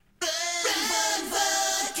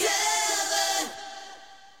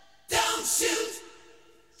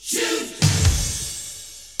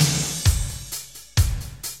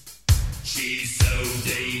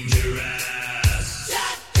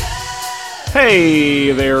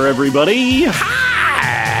Hey there, everybody.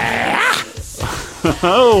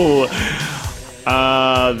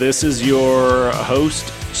 This is your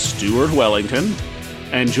host, Stuart Wellington.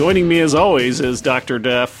 And joining me, as always, is Dr.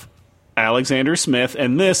 Deaf Alexander Smith.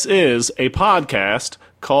 And this is a podcast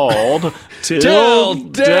called Till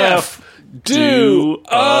Deaf Do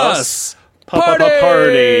Us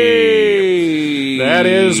Party. That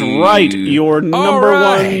is right. Your number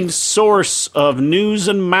one source of news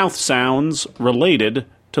and mouth sounds related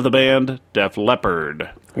to the band Def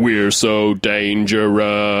Leppard. We're so dangerous.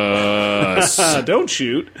 Don't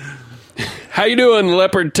shoot. How you doing,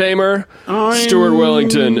 Leopard Tamer? Stuart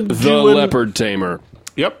Wellington, the Leopard Tamer.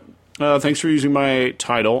 Yep. Thanks for using my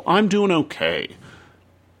title. I'm doing okay.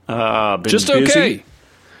 Just busy. okay.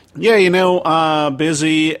 Yeah,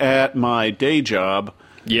 busy at my day job.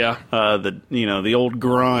 Yeah. The old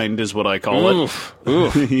grind is what I call Oof. it.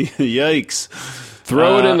 Yikes.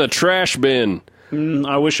 Throw it in the trash bin.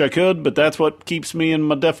 I wish I could, but that's what keeps me in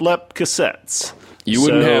my Def Lep cassettes. You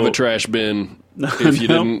wouldn't have a trash bin if you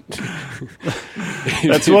didn't.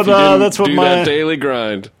 That's what my daily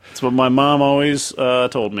grind. That's what my mom always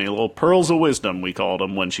told me. Little pearls of wisdom, we called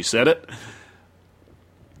them when she said it,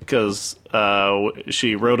 because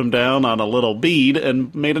she wrote them down on a little bead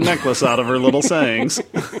and made a necklace out of her little sayings.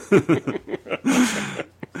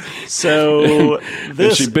 So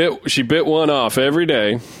this, she bit one off every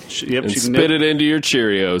day. She spit it into your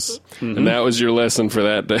Cheerios, and that was your lesson for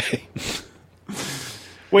that day.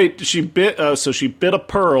 Wait, she bit a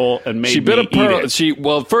pearl and made me eat it.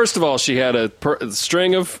 Well, first of all, she had a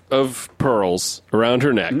string of pearls around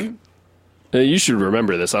her neck. Mm-hmm. You should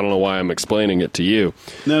remember this. I don't know why I'm explaining it to you.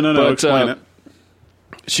 No, explain it.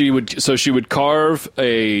 She would carve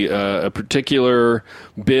a particular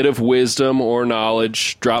bit of wisdom or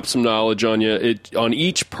knowledge, drop some knowledge on you. On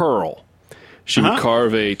each pearl, she would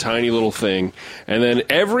carve a tiny little thing, and then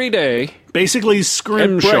every day, basically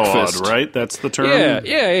scrimshawed, right? That's the term.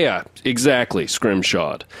 Yeah, exactly,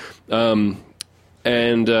 scrimshawed.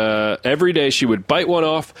 And every day she would bite one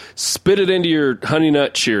off, spit it into your Honey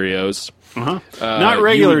Nut Cheerios. Not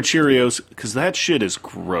regular Cheerios, because that shit is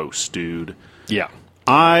gross, dude. Yeah.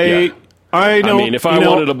 I mean, if I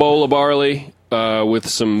wanted a bowl of barley with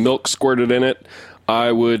some milk squirted in it,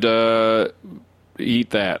 I would eat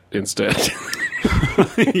that instead.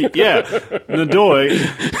 Yeah, Nadoy.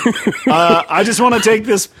 I just want to take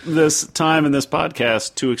this time in this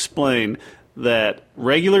podcast to explain that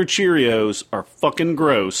regular Cheerios are fucking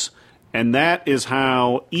gross, and that is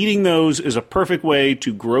how eating those is a perfect way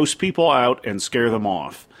to gross people out and scare them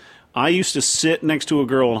off. I used to sit next to a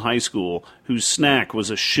girl in high school whose snack was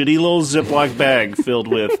a shitty little Ziploc bag filled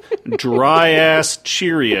with dry-ass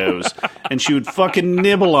Cheerios, and she would fucking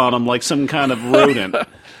nibble on them like some kind of rodent.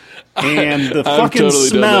 And the fucking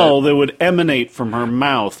smell that would emanate from her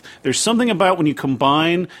mouth. There's something about when you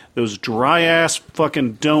combine those dry-ass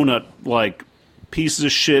fucking donut-like pieces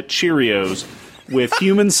of shit Cheerios with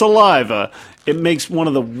human saliva, it makes one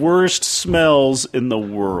of the worst smells in the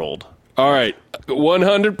world. All right,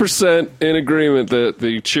 100% in agreement that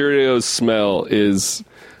the Cheerios smell is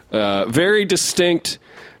very distinct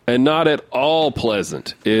and not at all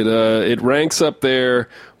pleasant. It ranks up there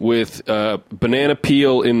with banana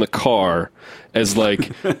peel in the car as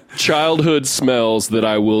like childhood smells that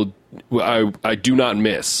I do not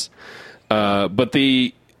miss. But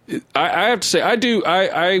I have to say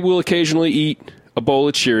I will occasionally eat a bowl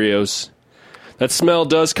of Cheerios. That smell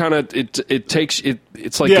does kind of it's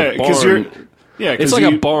like a barn. It's like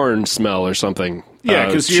a barn smell or something. Yeah,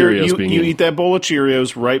 because you eat that bowl of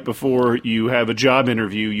Cheerios right before you have a job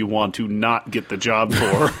interview you want to not get the job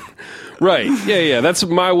for. Right. Yeah. That's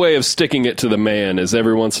my way of sticking it to the man. Is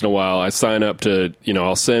every once in a while I sign up to,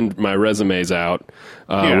 I'll send my resumes out,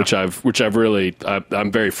 which I've really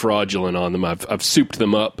I'm very fraudulent on them. I've souped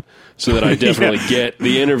them up so that I definitely get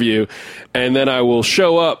the interview, and then I will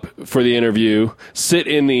show up for the interview, sit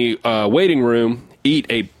in the waiting room, eat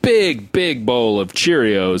a big bowl of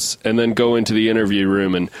Cheerios, and then go into the interview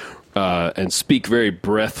room and speak very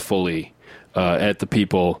breathfully at the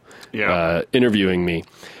people interviewing me.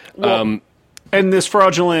 Well, and this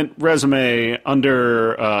fraudulent resume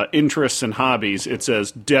under interests and hobbies, it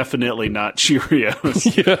says definitely not Cheerios.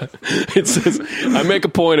 Yeah, it says I make a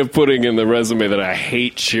point of putting in the resume that I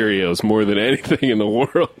hate Cheerios more than anything in the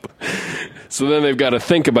world. So then they've got to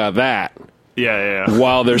think about that. Yeah.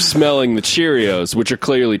 While they're smelling the Cheerios, which are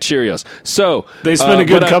clearly Cheerios. So they spend a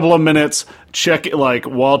good couple of minutes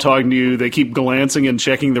while talking to you. They keep glancing and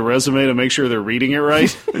checking the resume to make sure they're reading it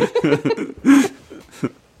right.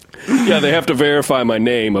 Yeah, they have to verify my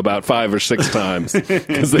name about 5 or 6 times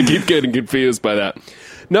because they keep getting confused by that.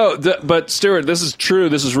 No, but Stuart, this is true.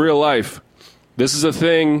 This is real life. This is a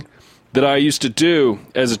thing that I used to do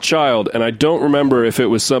as a child, and I don't remember if it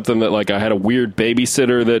was something that, like, I had a weird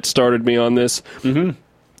babysitter that started me on this. Mm-hmm.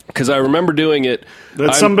 Because I remember doing it.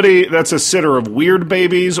 That's a sitter of weird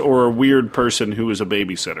babies, or a weird person who is a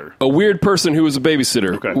babysitter? A weird person who was a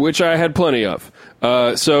babysitter, okay. Which I had plenty of.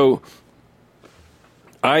 So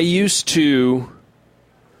I used to,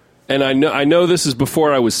 and I know this is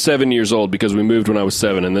before I was 7 years old, because we moved when I was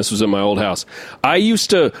 7, and this was in my old house. I used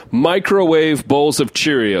to microwave bowls of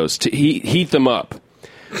Cheerios to heat them up.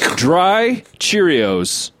 Dry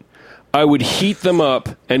Cheerios, I would heat them up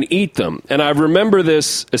and eat them. And I remember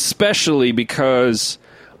this especially because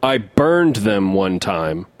I burned them one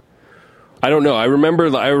time. I don't know. I remember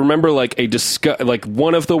like like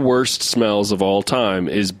one of the worst smells of all time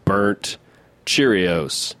is burnt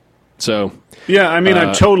Cheerios. So yeah, I mean,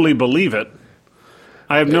 I totally believe it.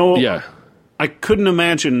 I have no. Yeah. I couldn't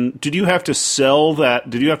imagine. Did you have to sell that?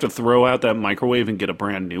 Did you have to throw out that microwave and get a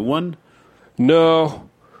brand new one? No,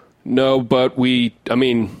 but I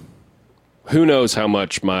mean, who knows how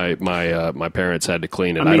much my parents had to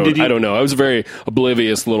clean it. I don't know. I was a very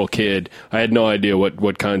oblivious little kid. I had no idea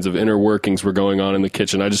what kinds of inner workings were going on in the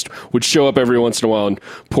kitchen. I just would show up every once in a while and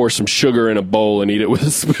pour some sugar in a bowl and eat it with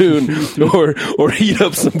a spoon, or heat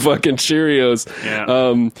up some fucking Cheerios.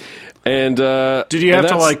 Yeah. Did you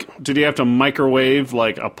have to microwave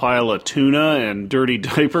like a pile of tuna and dirty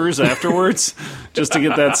diapers afterwards just to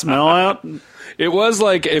get that smell out? It was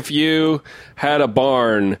like if you had a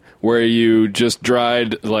barn where you just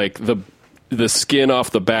dried like the skin off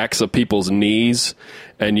the backs of people's knees,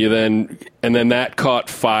 and then that caught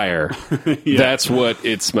fire. Yeah. That's what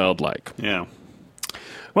it smelled like. Yeah.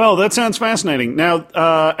 Well, that sounds fascinating. Now,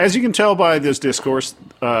 as you can tell by this discourse,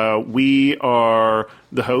 we are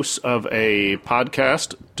the hosts of a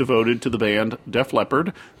podcast devoted to the band Def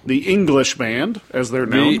Leppard, the English band, as they're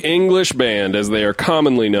known. The English band, as they are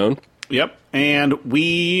commonly known. Yep. And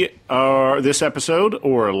we are, this episode,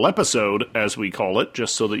 or Lepisode, as we call it,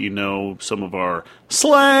 just so that you know some of our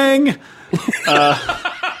slang,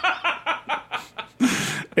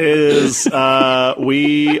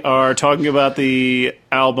 we are talking about the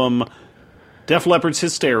album Def Leppard's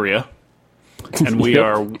Hysteria. And we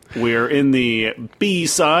are in the B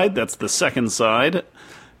side, that's the second side.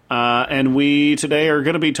 And we today are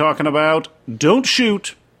going to be talking about Don't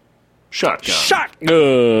Shoot,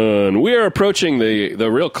 Shotgun. We are approaching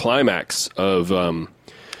the real climax of.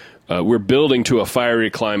 We're building to a fiery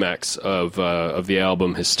climax of the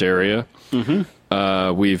album Hysteria. Mm-hmm.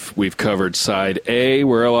 We've covered side A,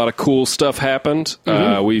 where a lot of cool stuff happened.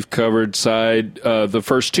 Mm-hmm. We've covered the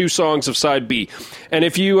first two songs of side B. And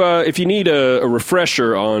if you need a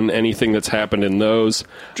refresher on anything that's happened in those,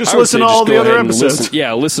 just listen to all the other episodes.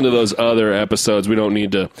 Listen to those other episodes. We don't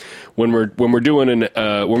need to when we're doing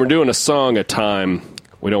a song a time.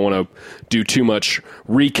 We don't want to do too much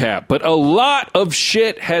recap, but a lot of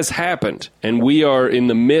shit has happened, and we are in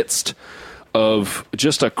the midst of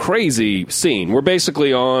just a crazy scene. We're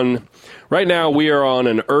basically right now we are on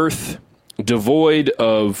an Earth devoid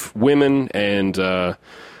of women and Joe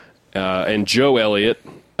Elliott.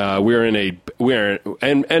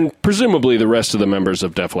 And presumably the rest of the members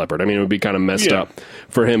of Def Leppard. I mean, it would be kind of messed up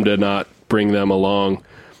for him to not bring them along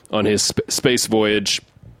on his space voyage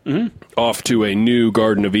off to a new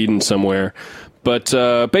Garden of Eden somewhere. But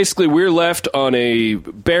basically, we're left on a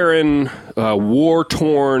barren,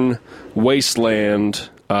 war-torn wasteland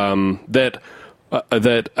that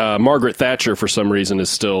Margaret Thatcher, for some reason, is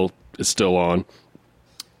still on.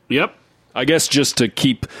 Yep. I guess just to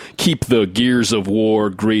keep the gears of war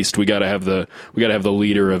greased, we got to have the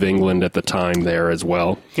leader of England at the time there as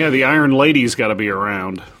well. Yeah, the Iron Lady's got to be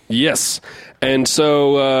around. Yes. And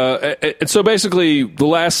so basically, the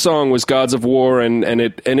last song was "Gods of War," and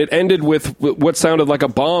it ended with what sounded like a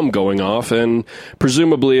bomb going off, and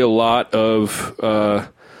presumably a lot of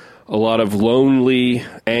lonely,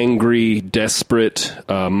 angry, desperate,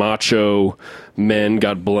 macho men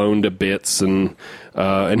got blown to bits, and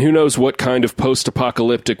who knows what kind of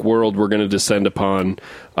post-apocalyptic world we're going to descend upon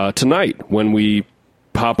tonight when we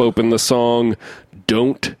pop open the song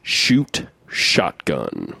 "Don't Shoot,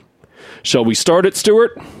 Shotgun." Shall we start it,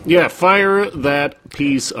 Stuart? Yeah, fire that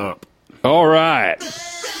piece up. All right.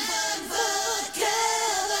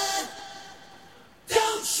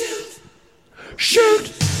 Don't shoot.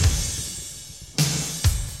 Shoot.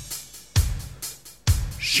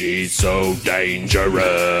 She's so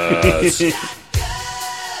dangerous.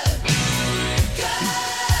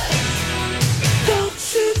 Don't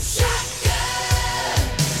shoot, shotgun.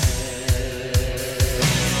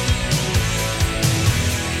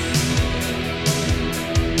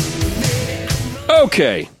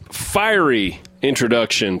 Okay, fiery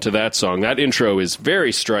introduction to that song. That intro is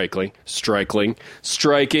very striking. Stuart,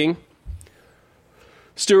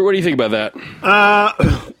 what do you think about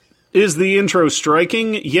that? Is the intro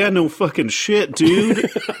striking? Yeah, no fucking shit, dude.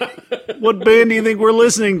 What band do you think we're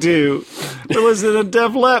listening to? We're listening to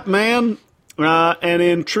Def Leppard, man. And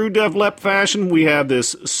in true Def Leppard fashion, we have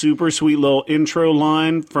this super sweet little intro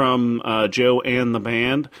line from Joe and the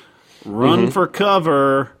band. Run for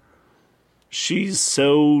cover. She's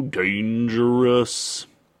so dangerous.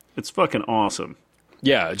 It's fucking awesome.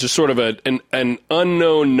 Yeah, just sort of an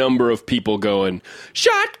unknown number of people going,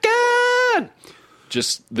 shotgun!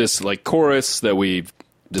 Just this like chorus that we've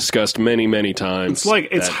discussed many, many times. It's like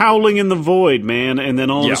it's howling in the void, man. And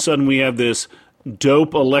then all of Yeah. a sudden we have this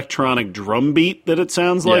dope electronic drum beat that it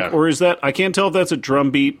sounds like. Yeah. Or is that, I can't tell if that's a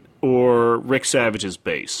drum beat or Rick Savage's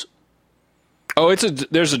bass. Oh,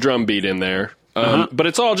 there's a drum beat in there. But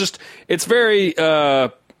it's all just, it's very,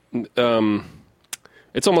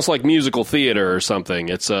 it's almost like musical theater or something.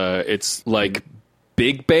 It's like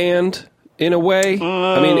big band in a way.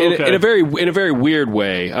 I mean, okay. in a very weird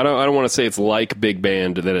way. I don't want to say it's like big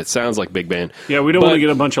band, that it sounds like big band. Yeah, we don't want But- to get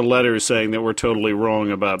a bunch of letters saying that we're totally wrong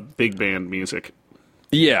about big band music.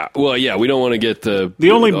 Yeah, well, yeah, we don't want to get The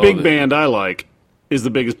only big band I like is the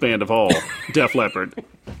biggest band of all, Def Leppard.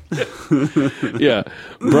 Yeah,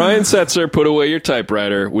 Brian Setzer, put away your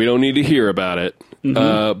typewriter. We don't need to hear about it.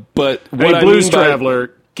 But what Hey, I Blues mean by,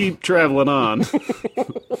 Traveler, keep traveling on.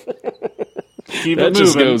 Keep that it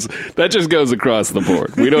just moving. goes across the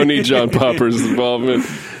board. We don't need John Popper's involvement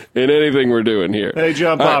in anything we're doing here. Hey,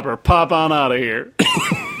 John Popper, pop on out of here.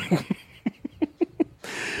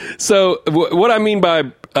 So what I mean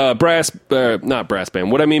by not brass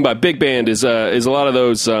band. What I mean by big band is a lot of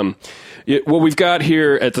those. What we've got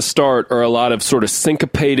here at the start are a lot of sort of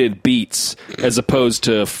syncopated beats as opposed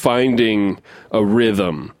to finding a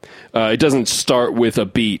rhythm. It doesn't start with a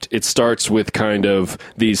beat. It starts with kind of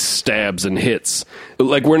these stabs and hits.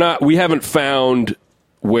 Like we haven't found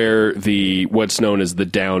where what's known as the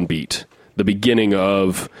downbeat, the beginning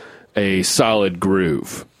of a solid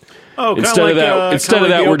groove. Oh, Instead of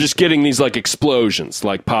that, the we're just getting these like explosions,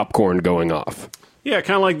 like popcorn going off. Yeah,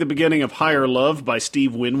 kind of like the beginning of Higher Love by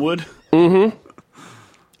Steve Winwood.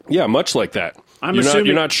 Yeah, much like that. I'm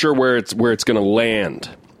You're not sure where it's going to land.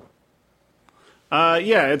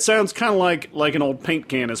 Yeah, it sounds kind of like an old paint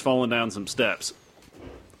can has fallen down some steps.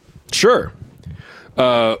 Sure,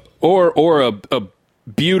 or a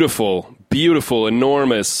beautiful,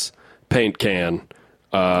 enormous paint can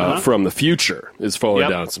from the future is falling Yep.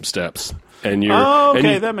 down some steps, and you're Oh, okay, and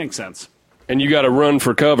you, that makes sense. and you got to run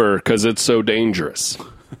for cover because it's so dangerous.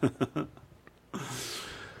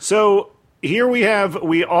 So here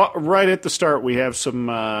right at the start we have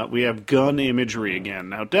we have gun imagery again.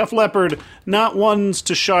 Now Def Leppard, not ones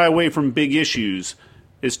to shy away from big issues,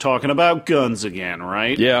 is talking about guns again,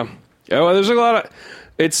 right? Yeah. Well, there's a lot of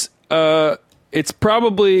it's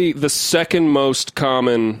probably the second most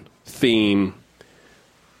common theme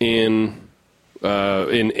in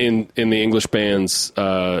the English bands.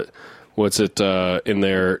 In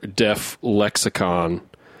their Def lexicon?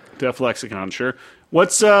 Def lexicon, sure.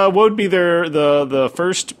 What would be the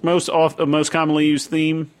first most commonly used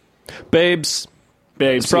theme? Babes.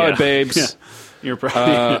 Babes, It's probably yeah. babes. Yeah. You're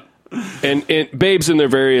probably And babes in their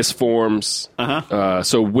various forms.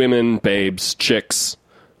 So women, babes, chicks,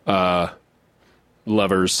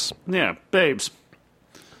 lovers. yeah, babes.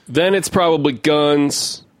 Then it's probably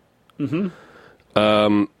guns. Then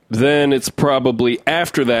it's probably,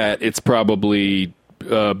 after that, it's probably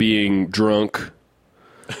being drunk.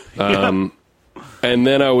 And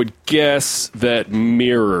then I would guess that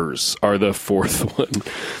mirrors are the fourth one.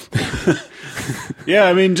 Yeah,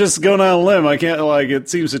 I mean, just going on a limb, I can't it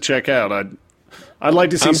seems to check out. I'd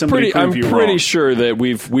like to see somebody prove I'm you pretty wrong. sure that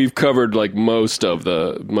we've covered like most of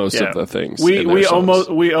the things. in their We songs.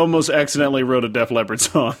 almost accidentally wrote a Def Leppard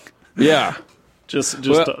song. Yeah. Just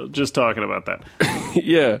talking about that.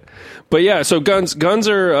 Yeah, but yeah. So guns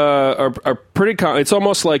are pretty common. It's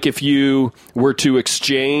almost like if you were to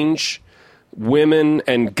exchange women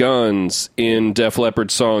and guns in Def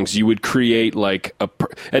Leppard songs, you would create like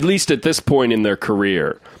at least at this point in their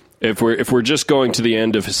career. If we're just going to the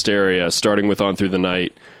end of Hysteria, starting with On Through the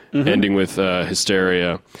Night, ending with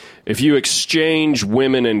Hysteria, if you exchange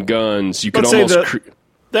women and guns, you could Let's say almost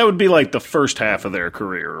that would be like the first half of their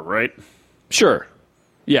career, right? sure,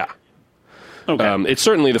 yeah. Okay. It's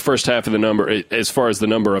certainly the first half of the number as far as the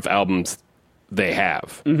number of albums they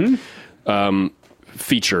have.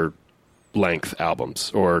 Feature length albums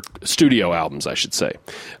or studio albums, I should say.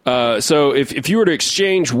 So if you were to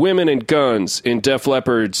exchange women and guns in Def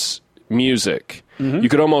Leppard's music, You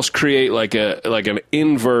could almost create like an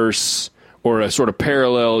inverse or a sort of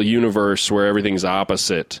parallel universe where everything's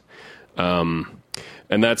opposite. And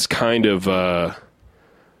that's kind of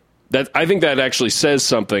that. I think that actually says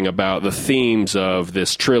something about the themes of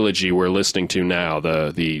this trilogy we're listening to now,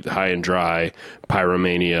 the High and Dry,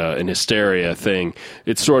 Pyromania, and Hysteria thing.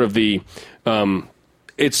 It's sort of the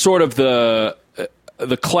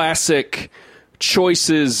classic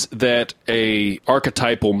choices that a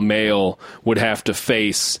archetypal male would have to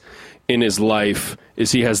face in his life.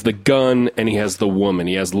 Is he has the gun and he has the woman.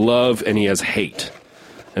 He has love and he has hate.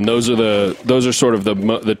 And those are sort of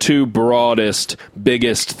the two broadest,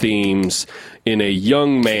 biggest themes in a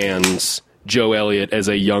young man's Joe Elliott as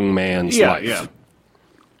a young man's life.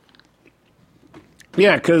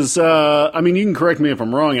 Yeah, because I mean, you can correct me if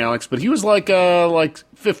I'm wrong, Alex, but he was like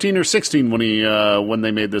 15 or 16 when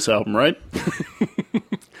they made this album, right?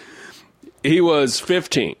 He was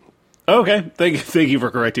 15. Okay, thank you for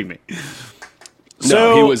correcting me.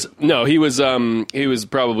 He was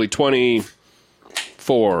probably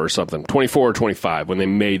 24 or something, 24 or 25 when they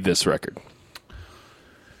made this record.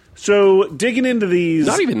 So digging into these,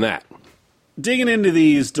 not even that. Digging into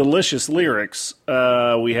these delicious lyrics,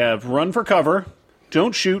 we have "Run for cover,"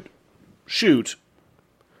 "Don't shoot," "Shoot,"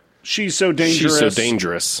 "She's so dangerous," "She's so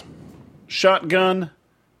dangerous," "Shotgun,"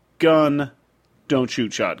 "Gun," "Don't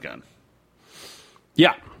shoot shotgun."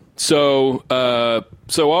 Yeah. So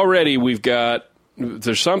already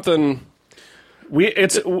there's something. We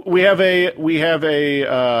have a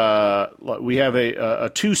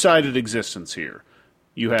two-sided existence here.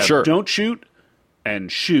 You have "Don't shoot"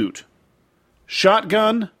 and "Shoot."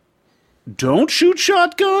 Shotgun, "Don't shoot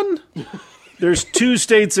shotgun." There's two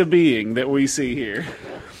states of being that we see here.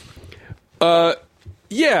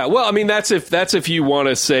 Yeah. Well, I mean, that's if you want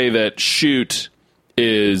to say that "shoot"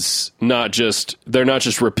 is they're not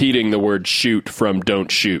just repeating the word "shoot" from "don't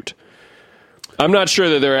shoot." I'm not sure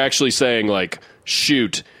that they're actually saying like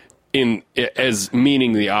 "shoot" as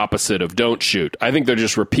meaning the opposite of "don't shoot." I think they're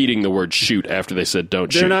just repeating the word "shoot" after they said "don't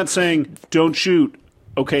shoot." They're not saying "don't shoot."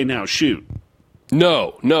 Okay, now shoot.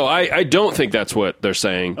 No, I don't think that's what they're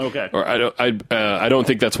saying. Okay, or I don't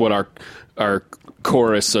think that's what our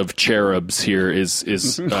chorus of cherubs here is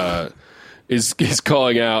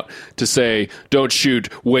calling out to say, "Don't shoot,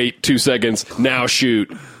 wait 2 seconds, now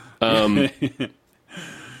shoot."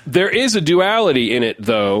 There is a duality in it,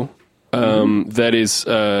 though. That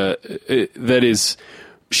is,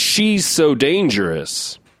 she's so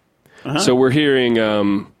dangerous. So we're hearing,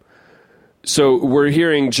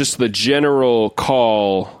 just the general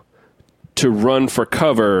call to run for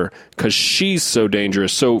cover because she's so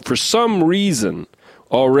dangerous. So for some reason,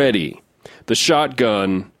 already, the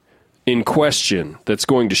shotgun in question that's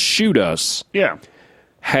going to shoot us,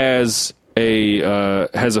 has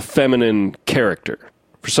a feminine character.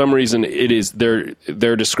 For some reason,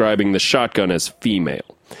 they're describing the shotgun as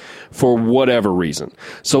female, for whatever reason.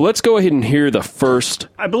 So let's go ahead and hear the first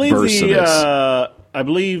verse of this. I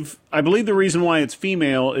believe the reason why it's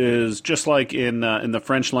female is just like in the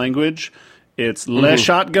French language, it's le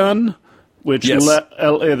shotgun, which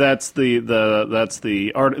that's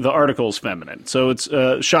the article's feminine. So it's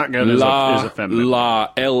shotgun is a feminine. La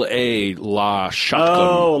shotgun.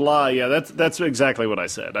 Oh, la, yeah, that's exactly what I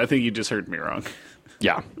said. I think you just heard me wrong.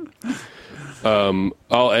 Yeah.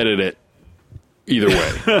 I'll edit it either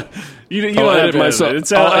way. I'll edit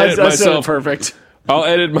myself. I said it perfect. I'll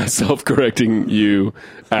edit myself correcting you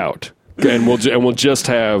out, and we'll just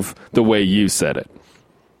have the way you said it.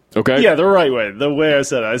 Okay? Yeah, the right way. The way I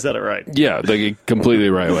said it right. Yeah, the completely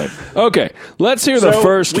right way. Okay, let's hear the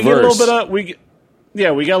first verse. Get a little bit we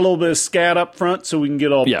got a little bit of scat up front so we can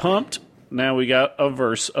get all pumped. Now we got a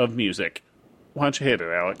verse of music. Why don't you hit it,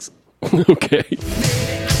 Alex? Okay.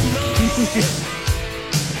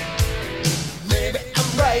 Maybe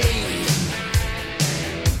I'm right.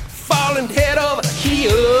 Falling head over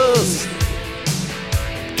heels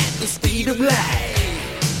at the speed of light.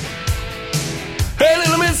 Hey,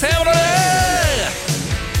 little Miss Hamilton,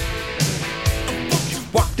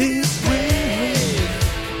 walk this way,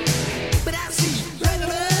 but I see you right.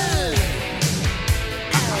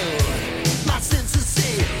 Oh, my senses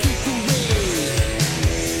say keep away,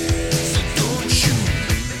 so don't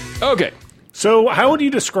shoot. Okay. So, how would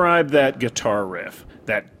you describe that guitar riff?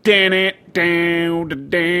 That dan it down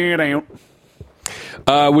down.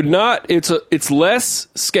 Would not. It's less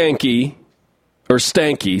skanky or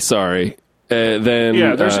stanky. Sorry. Than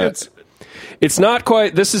it's not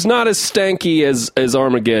quite. This is not as stanky as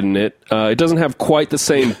Armageddon. It doesn't have quite the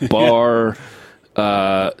same bar,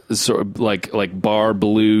 sort of like bar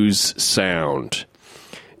blues sound.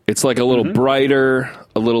 It's like a little brighter,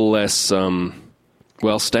 a little less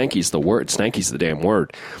Well, stanky's the word. Stanky's the damn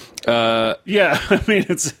word. Yeah, I mean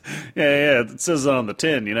it's it says it on the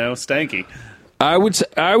tin, stanky. I would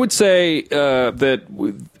say that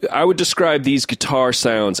I would describe these guitar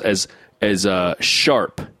sounds as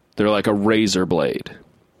sharp. They're like a razor blade.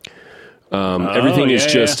 Everything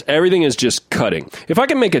is just cutting. If I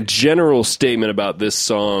can make a general statement about this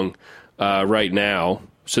song right now,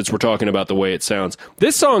 since we're talking about the way it sounds,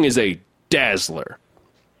 this song is a dazzler.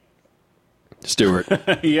 Stuart.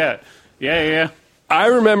 Yeah. I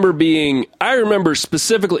remember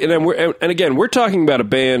specifically, and again, we're talking about a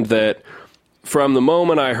band that from the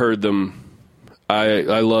moment I heard them,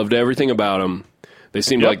 I loved everything about them. They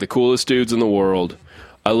seemed like the coolest dudes in the world.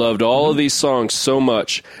 I loved all of these songs so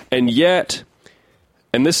much, and yet,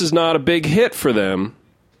 and this is not a big hit for them.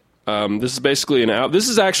 This is basically this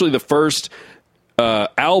is actually the first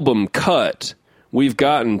album cut we've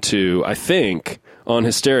gotten to, I think, on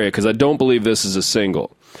Hysteria, because I don't believe this is a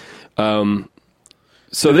single. So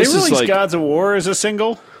Did this they is release like Gods of War as a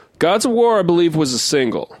single? Gods of War, I believe, was a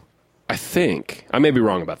single. I think. I may be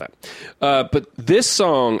wrong about that. But this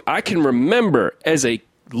song, I can remember as a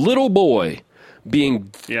little boy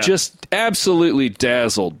being just absolutely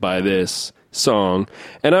dazzled by this song,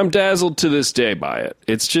 and I'm dazzled to this day by it.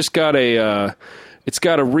 It's just got a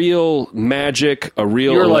real magic, a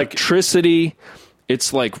real electricity.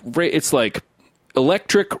 It's like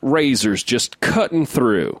electric razors just cutting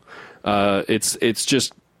through. It's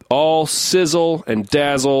just all sizzle and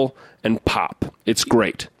dazzle and pop. It's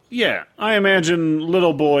great. Yeah, I imagine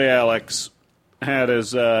little boy Alex had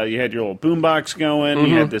you had your little boombox going,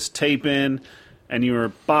 you had this tape in, and you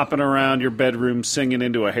were bopping around your bedroom singing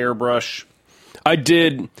into a hairbrush. I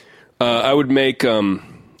did. I would make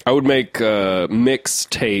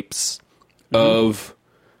mixtapes of,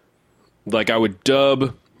 like, I would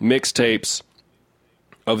dub mixtapes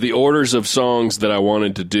of the orders of songs that I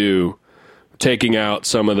wanted to do, taking out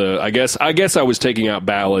some of the. I guess I was taking out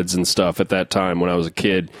ballads and stuff at that time when I was a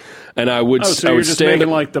kid, and I would. So I you're would just stand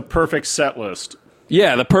making like the perfect set list.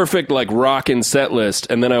 Yeah, the perfect like rockin' set list,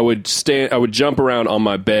 and then I would jump around on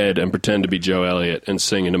my bed and pretend to be Joe Elliott and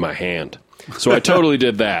sing into my hand. So I totally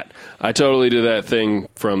did that. I totally did that thing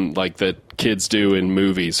from like that kids do in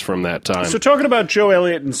movies from that time. So talking about Joe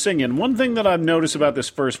Elliott and singing, one thing that I've noticed about this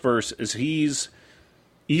first verse is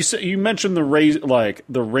you mentioned the razor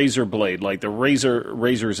blade, like the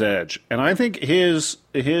razor's edge, and I think his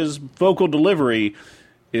vocal delivery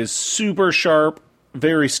is super sharp,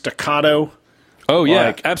 very staccato. Oh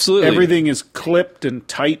yeah, absolutely. Everything is clipped and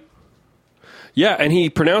tight. Yeah, and he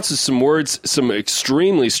pronounces some words some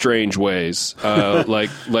extremely strange ways, like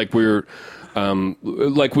we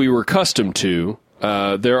were accustomed to.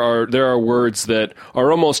 There are words that are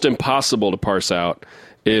almost impossible to parse out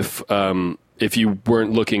if you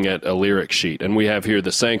weren't looking at a lyric sheet. And we have here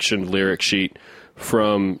the sanctioned lyric sheet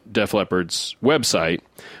from Def Leppard's website,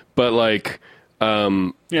 but like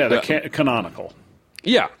canonical.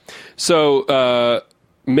 Yeah. So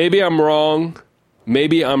maybe I'm wrong,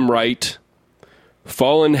 maybe I'm right.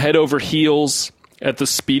 Fallen head over heels at the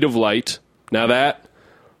speed of light. Now that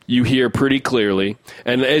you hear pretty clearly.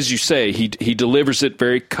 And as you say, he delivers it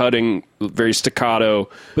very cutting, very staccato.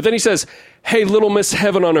 But then he says, "Hey, little Miss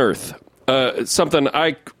Heaven on Earth." Something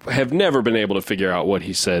I have never been able to figure out what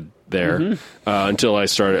he said there until I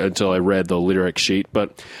read the lyric sheet.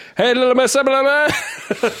 But, "Hey, little Miss Heaven on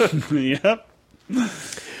Earth." Yep.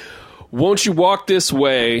 "Won't you walk this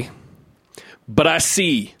way? But I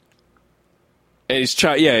see." And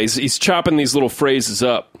he's chopping these little phrases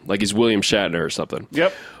up like he's William Shatner or something.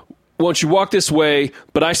 Yep. "Won't you walk this way?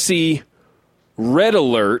 But I see red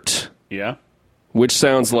alert." Yeah. Which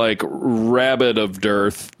sounds like rabbit of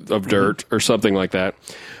dirt or something like that.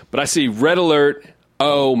 "But I see red alert.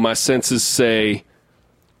 Oh, my senses say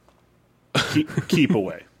keep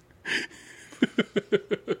away."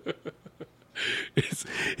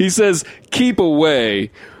 He says keep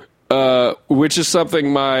away, which is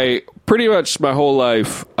something pretty much my whole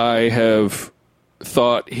life I have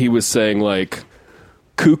thought he was saying, like,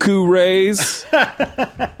 cuckoo rays.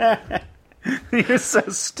 You're so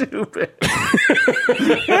stupid.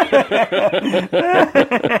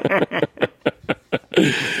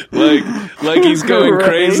 like he's going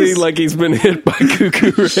crazy, like he's been hit by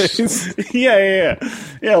cuckoo rays. Yeah.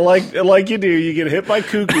 Like you do. You get hit by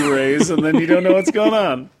cuckoo rays, and then you don't know what's going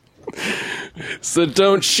on. So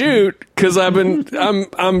don't shoot, because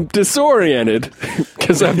I'm disoriented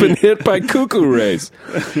because I've been hit by cuckoo rays.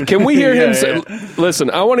 Can we hear him say? Listen,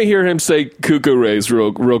 I want to hear him say cuckoo rays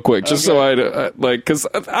real quick, just so I because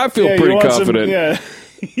I feel pretty confident.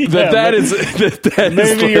 That is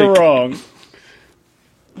maybe you're wrong.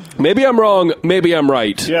 Maybe I'm wrong. Maybe I'm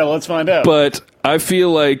right. Yeah, let's find out. But I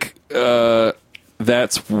feel like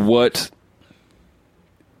that's what.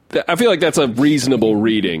 I feel like that's a reasonable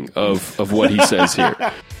reading of what he says here.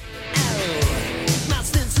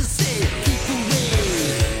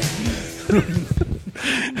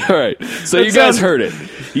 All right, so you guys heard it.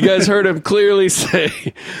 You guys heard him clearly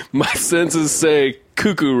say, "My senses say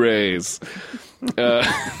cuckoo rays." Oh,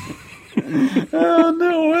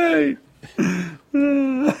 no way.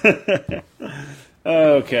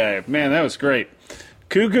 Okay, man, that was great.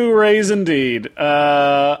 Cuckoo rays indeed.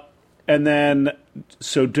 And then,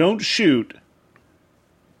 so don't shoot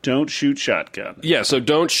shotgun. Yeah, so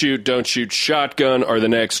don't shoot shotgun are the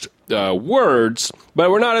next words, but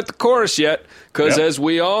we're not at the chorus yet because, as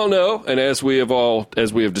we all know, and as we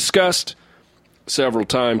have discussed several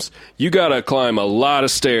times, you got to climb a lot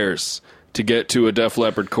of stairs to get to a Def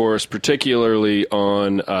Leppard chorus, particularly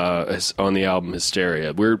on the album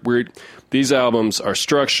Hysteria. These albums are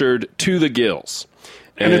structured to the gills.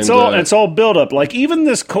 And it's all build up. Like even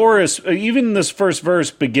this chorus, even this first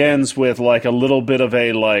verse begins with like a little bit of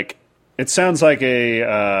a like. It sounds like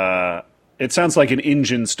an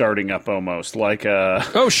engine starting up almost like a.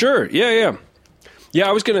 Oh sure, yeah.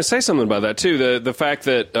 I was going to say something about that too. The fact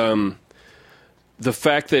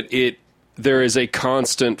that there is a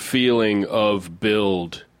constant feeling of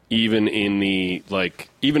build even in the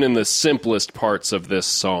simplest parts of this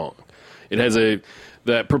song. It has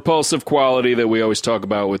that propulsive quality that we always talk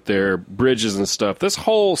about with their bridges and stuff. This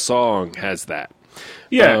whole song has that.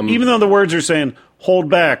 Yeah, even though the words are saying, hold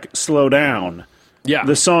back, slow down. Yeah.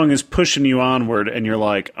 The song is pushing you onward, and you're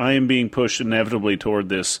like, I am being pushed inevitably toward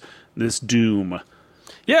this doom.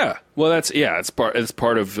 Yeah. Well, it's part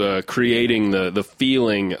of creating the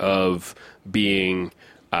feeling of being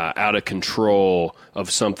out of control, of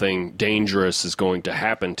something dangerous is going to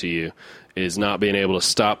happen to you, is not being able to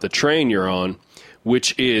stop the train you're on,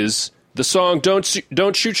 which is the song "Don't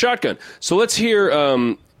Shoot Shotgun." So let's hear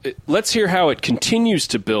how it continues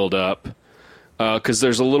to build up, because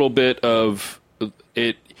there's a little bit of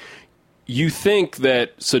it. You think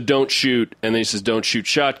that don't shoot, and then he says don't shoot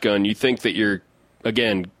shotgun. You think that you're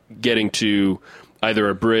again getting to either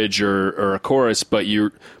a bridge or a chorus, but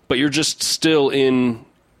you're just still in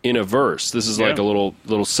a verse. This is like a little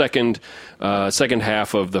second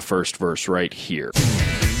half of the first verse right here.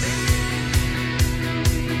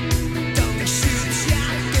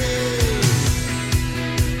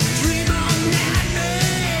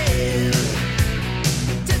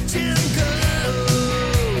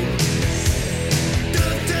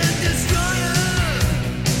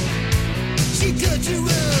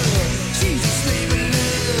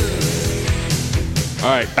 All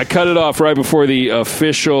right, I cut it off right before the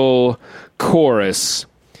official chorus,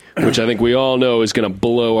 which I think we all know is going to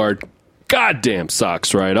blow our goddamn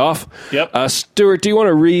socks right off. Yep. Stuart, do you want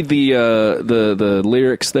to read the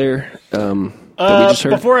lyrics there? That we just heard?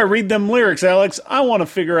 Before I read them lyrics, Alex, I want to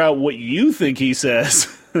figure out what you think he says.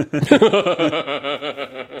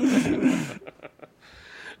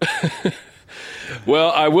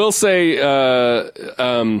 Well, I will say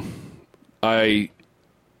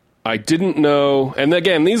I didn't know, and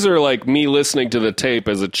again, these are like me listening to the tape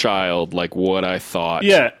as a child, like what I thought.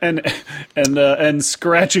 Yeah, and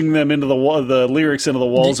scratching them into the lyrics into the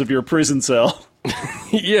walls of your prison cell.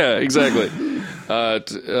 Yeah, exactly. I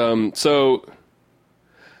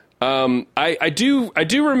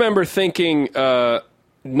do remember thinking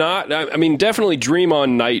definitely Dream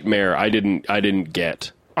on Nightmare. I didn't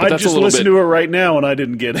get. I just listened to it right now and I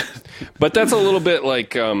didn't get it. But that's a little bit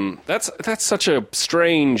like that's such a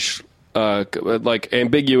strange like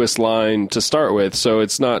ambiguous line to start with. So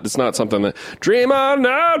it's not something that Dream on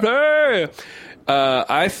Nightmare.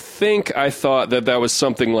 I thought that was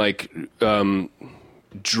something like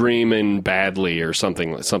Dreaming Badly or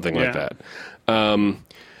something like that.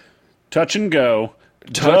 Touch and Go.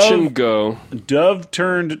 Dove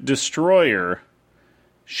turned destroyer.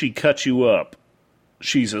 She cut you up.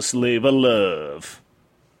 She's a slave of love.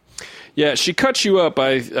 Yeah, she cut you up.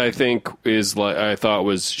 I think is like I thought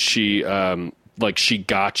was she like she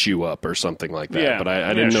got you up or something like that. Yeah, but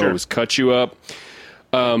I didn't know it was cut you up.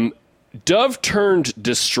 Dove turned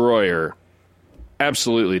destroyer.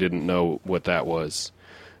 Absolutely didn't know what that was.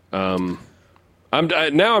 I'm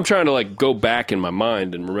trying to like go back in my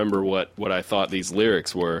mind and remember what I thought these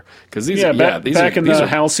lyrics were because these back in the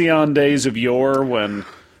halcyon days of yore when.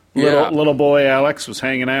 Little boy Alex was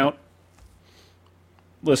hanging out,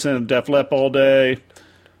 listening to Def Leppard all day,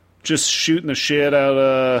 just shooting the shit out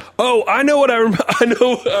of... Oh, I know what I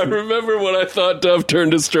remember what I thought Dove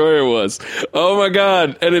Turned Destroyer was. Oh my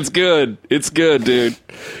god, and it's good. It's good, dude.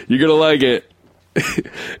 You're gonna like it.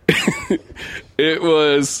 It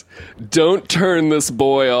was, "Don't turn this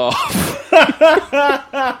boy off."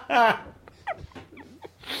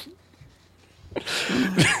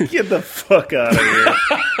 Get the fuck out of here.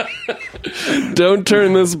 Don't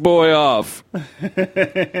turn this boy off.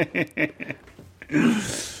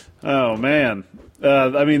 Oh, man.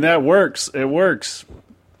 I mean, that works. It works.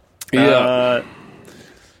 Yeah.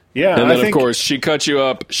 Yeah, And then, I think, of course, she cut you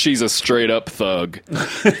up. She's a straight-up thug.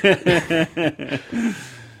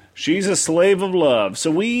 she's a slave of love.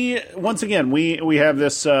 So we have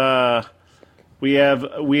this we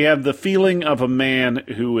have the feeling of a man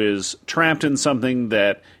who is trapped in something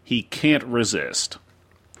that he can't resist.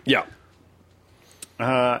 Yeah.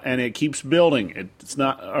 And it keeps building. It's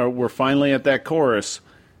not. We're finally at that chorus.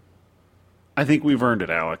 I think we've earned it,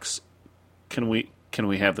 Alex. Can we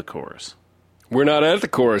have the chorus? We're not at the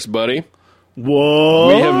chorus, buddy.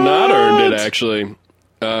 What? We have not earned it, actually.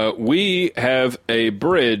 We have a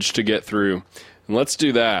bridge to get through. And let's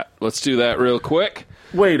do that. Let's do that real quick.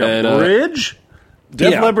 Wait, a bridge?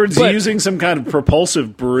 Def Leppard's using some kind of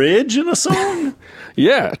propulsive bridge in a song?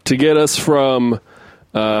 Yeah, to get us from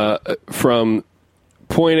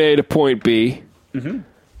point A to point B. Mm-hmm.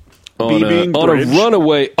 On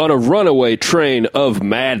a runaway train of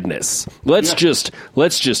madness. Let's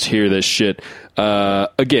just hear this shit.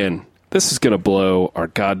 Again, this is gonna blow our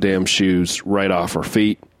goddamn shoes right off our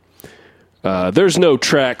feet. There's no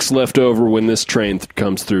tracks left over when this train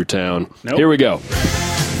comes through town. Nope. Here we go.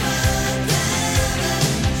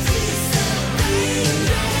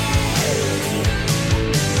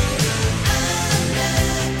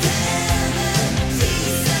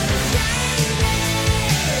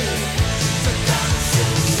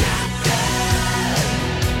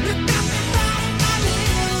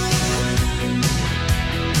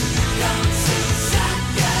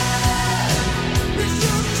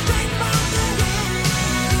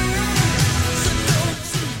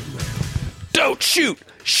 Don't shoot!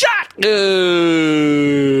 Shot!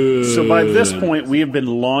 So by this point, we have been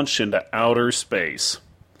launched into outer space.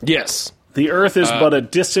 Yes. The Earth is but a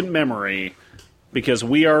distant memory because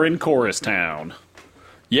we are in Chorus Town.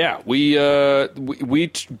 Yeah, we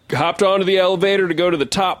hopped onto the elevator to go to the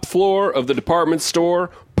top floor of the department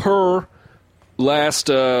store per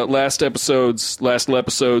last episode's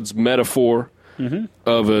metaphor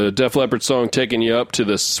of a Def Leppard song taking you up to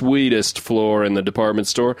the sweetest floor in the department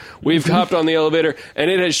store. We've hopped on the elevator, and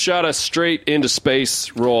it has shot us straight into space,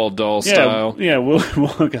 Roald Dahl style. Yeah, Willy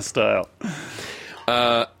Wonka style.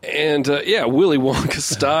 Willy Wonka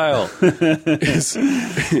style.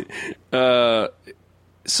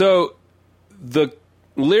 So the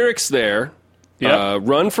lyrics there,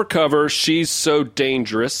 run for cover, she's so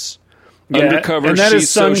dangerous. Undercover, and that she's is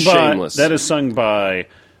sung so shameless. That is sung by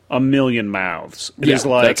a million mouths. It is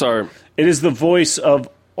like that's our. It is the voice of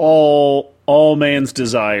all man's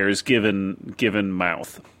desires given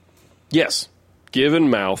mouth. Yes, given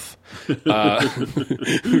mouth. Yeah.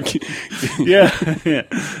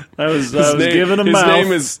 I was given a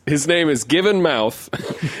mouth. His name is Given Mouth,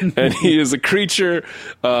 and he is a creature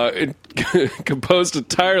composed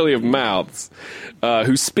entirely of mouths,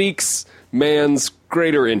 who speaks man's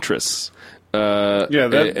greater interests.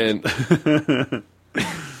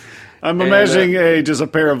 I'm imagining just a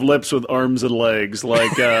pair of lips with arms and legs,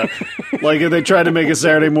 like if they tried to make a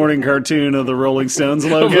Saturday morning cartoon of the Rolling Stones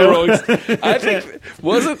logo. I think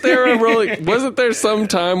wasn't there some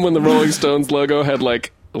time when the Rolling Stones logo had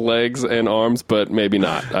like legs and arms, but maybe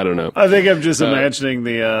not. I don't know. I think I'm just imagining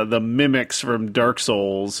the mimics from Dark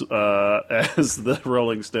Souls as the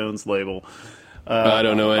Rolling Stones label. I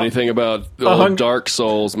don't know anything about old Dark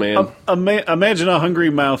Souls, man. Imagine a hungry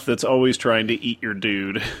mouth that's always trying to eat your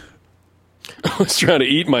dude. I was trying to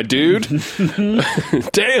eat my dude?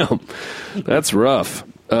 Damn. That's rough.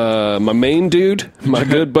 My main dude? My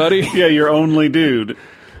good buddy? Yeah, your only dude.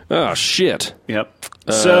 Oh, shit. Yep.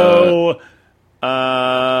 All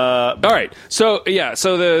right. So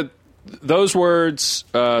those words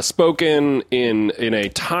spoken in a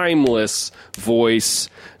timeless voice,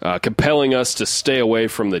 compelling us to stay away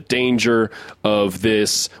from the danger of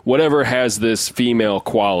this, whatever has this female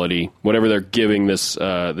quality, whatever they're giving this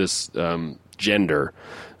gender,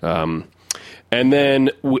 and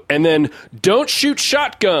then don't shoot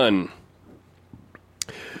shotgun.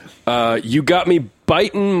 You got me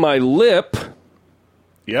biting my lip.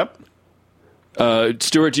 Yep.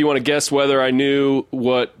 Stuart, do you want to guess whether I knew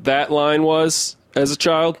what that line was as a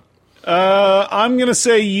child? I'm going to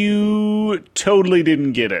say you totally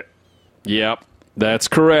didn't get it. Yep, that's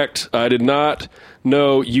correct. I did not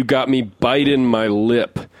know you got me biting my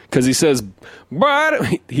lip. because he says,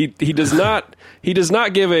 but he does not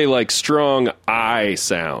give a like strong I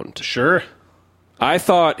sound. Sure. I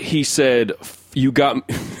thought he said, "You got me."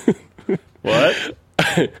 What?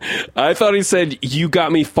 I thought he said, "You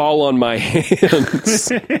got me fall on my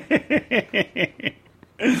hands."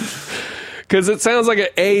 Because it sounds like an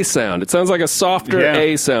A sound. It sounds like a softer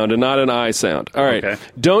A sound and not an I sound. All right. Okay.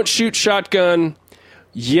 Don't shoot shotgun.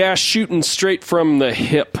 Yeah, shooting straight from the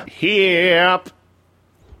hip. Yep.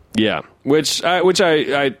 Yeah. Which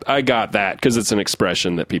I got that because it's an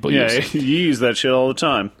expression that people Yeah, use. you use that shit all the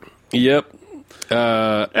time. Yep.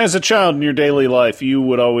 As a child in your daily life, you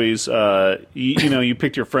would always, you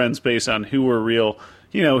picked your friends based on who were real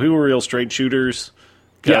straight shooters,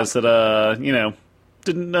 guys that,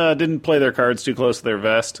 didn't play their cards too close to their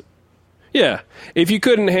vest. Yeah. If you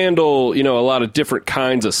couldn't handle, a lot of different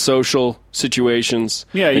kinds of social situations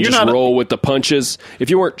and you're just not roll with the punches, if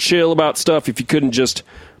you weren't chill about stuff, if you couldn't just,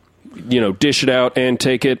 dish it out and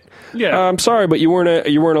take it, I'm sorry, but you weren't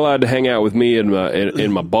allowed to hang out with me in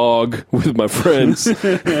my bog with my friends.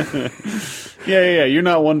 Yeah. You're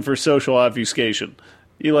not one for social obfuscation.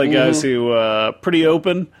 You like guys who pretty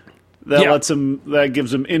open. That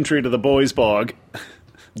gives them entry to the boys' bog.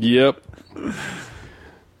 Yep.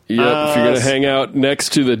 If you're going to hang out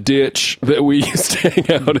next to the ditch that we used to hang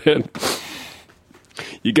out in,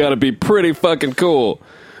 you got to be pretty fucking cool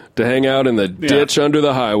to hang out in the ditch under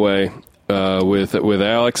the highway with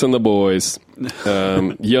Alex and the boys,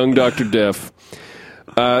 young Dr. Def.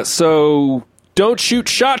 So don't shoot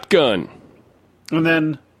shotgun. And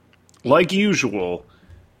then, like usual,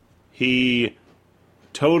 he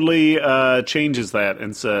totally changes that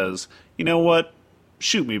and says, "You know what?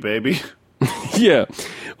 Shoot me, baby." Yeah.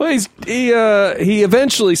 Well, he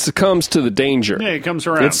eventually succumbs to the danger. Yeah, he comes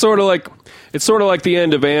around. It's sort of like the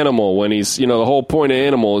end of Animal when he's, the whole point of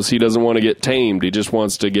Animal is he doesn't want to get tamed. He just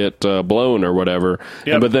wants to get blown or whatever.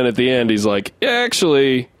 Yep. But then at the end he's like, yeah,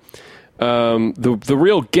 actually, the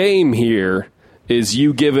real game here is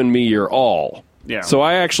you giving me your all. Yeah. So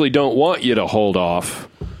I actually don't want you to hold off.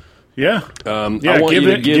 Yeah. I want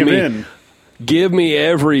you to give me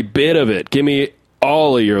every bit of it. Give me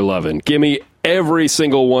all of your loving. Give me every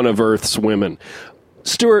single one of Earth's women.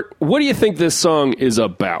 Stuart, what do you think this song is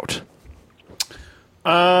about?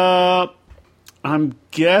 I'm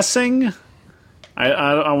guessing.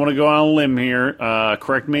 I want to go on a limb here.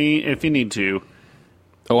 Correct me if you need to.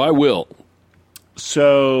 Oh, I will.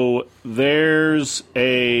 So there's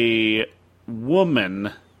a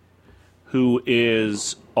woman who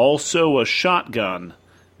is also a shotgun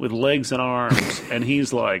with legs and arms, and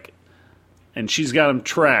he's like, and she's got him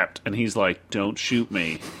trapped, and he's like, "Don't shoot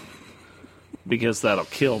me, because that'll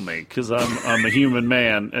kill me, because I'm a human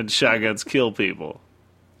man, and shotguns kill people."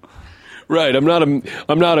 Right, I'm not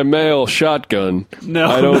a male shotgun. No,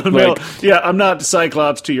 I don't I'm not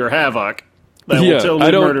Cyclops to your Havoc. That will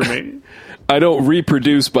totally murder me. I don't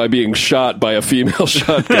reproduce by being shot by a female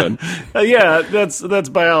shotgun. That's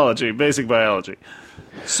biology, basic biology.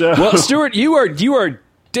 So, well, Stuart, you are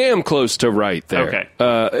damn close to right there.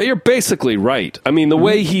 Okay, you're basically right. I mean, the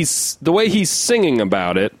way he's singing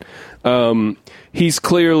about it, he's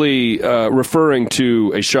clearly referring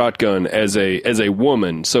to a shotgun as a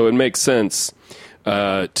woman. So it makes sense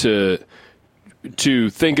to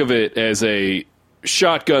think of it as a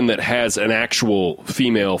shotgun that has an actual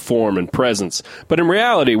female form and presence. But in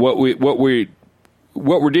reality, what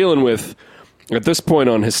we're dealing with at this point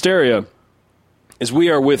on Hysteria is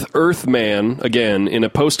we are with Earthman again in a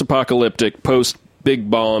post-apocalyptic,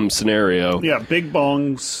 post-big bomb scenario. Yeah, big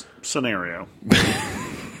bongs scenario.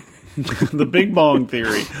 The Big Bong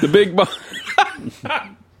Theory. The Big Bong.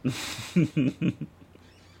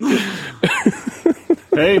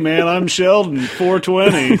 Hey, man, I'm Sheldon,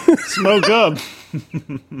 420. Smoke up.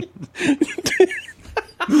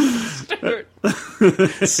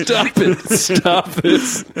 Stop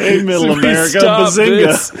this. Hey, Middle America, Stop Bazinga.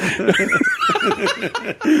 This.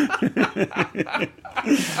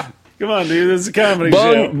 Come on, dude, this is a comedy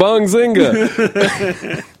show.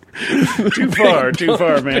 Bongzinga. Too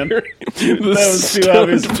far, man. That was too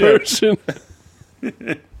obvious a joke. Version.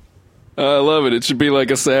 I love it. It should be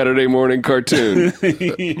like a Saturday morning cartoon, but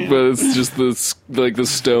it's just the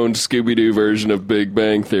stoned Scooby-Doo version of Big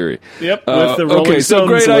Bang Theory. Yep. With the Rolling okay, so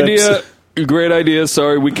Stones lips. Great idea.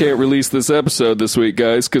 Sorry, we can't release this episode this week,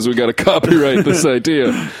 guys, because we got to copyright this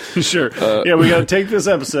idea. Sure. We got to take this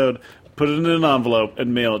episode, put it in an envelope,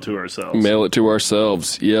 and mail it to ourselves. Mail it to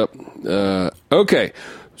ourselves. Yep. Okay.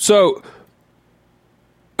 So,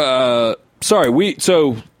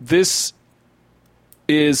 So this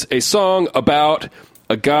is a song about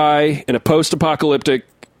a guy in a post-apocalyptic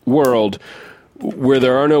world where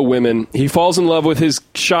there are no women. He falls in love with his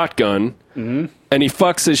shotgun, and he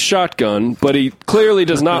fucks his shotgun, but he clearly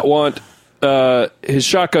does not want his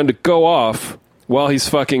shotgun to go off while he's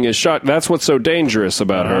fucking his shot. That's what's so dangerous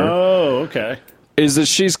about her. Oh, okay. Is that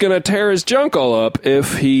she's going to tear his junk all up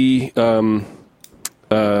if he, at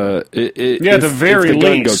the very if the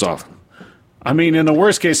gun least. goes off. I mean, in the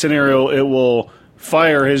worst case scenario, it will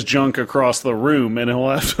fire his junk across the room, and he'll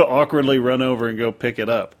have to awkwardly run over and go pick it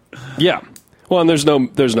up. Yeah. Well, and there's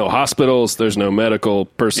no hospitals, there's no medical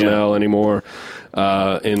personnel anymore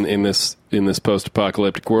in this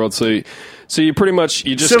post-apocalyptic world. So you pretty much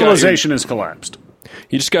Civilization has collapsed.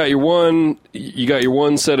 You just got your one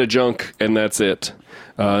set of junk, and that's it.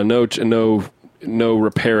 No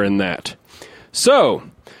repairing that. So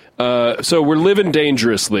we're living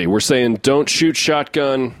dangerously. We're saying don't shoot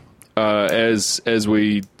shotgun as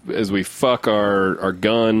we fuck our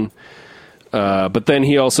gun. But then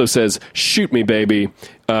he also says, "Shoot me, baby,"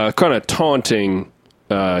 kind of taunting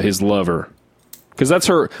his lover, because that's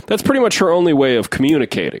pretty much her only way of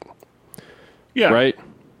communicating. Yeah. Right.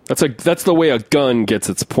 That's the way a gun gets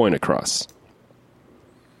its point across.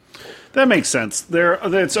 That makes sense.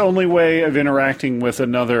 Its only way of interacting with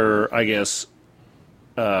another, I guess,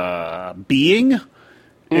 being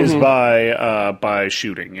is by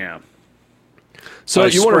shooting. Yeah. So by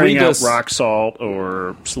you want to read spraying out this? rock salt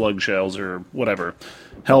or slug shells or whatever,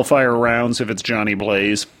 hellfire rounds if it's Johnny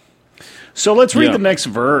Blaze. So let's read Yeah. the next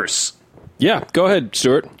verse. Yeah. Go ahead,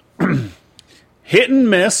 Stuart. Hit and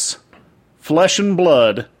miss, flesh and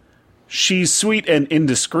blood. She's sweet and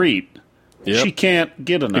indiscreet. Yep. She can't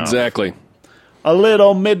get enough. Exactly. A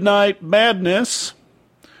little midnight madness.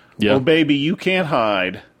 Yeah. Oh, baby, you can't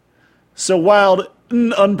hide. So wild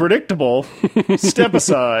and unpredictable. Step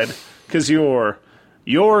aside, because you're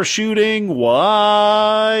shooting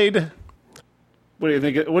wide. What do you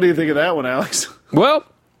think? What do you think of that one, Alex? Well,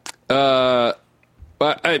 I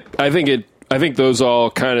think those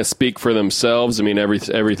all kind of speak for themselves. I mean,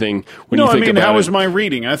 everything. When No, you I think mean, about how it, was my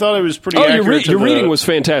reading? I thought it was pretty Oh, accurate. your reading was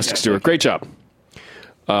fantastic, Stuart. Great job.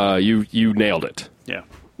 You nailed it. Yeah.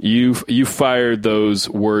 You fired those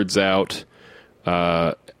words out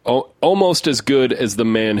almost as good as the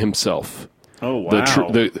man himself. Oh, wow.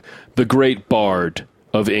 The great bard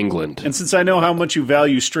of England. And since I know how much you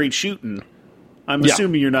value straight shooting, I'm Yeah.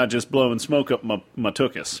 assuming you're not just blowing smoke up my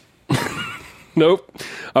tuchus. Nope,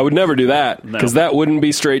 I would never do that because that wouldn't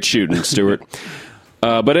be straight shooting, Stuart.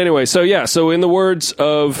 But anyway, so in the words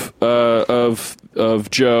of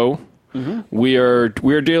Joe, we are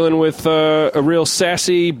dealing with a real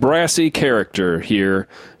sassy, brassy character here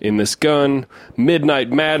in this gun.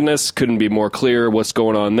 Midnight madness, couldn't be more clear what's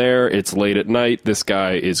going on there. It's late at night. This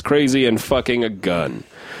guy is crazy and fucking a gun.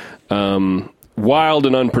 Wild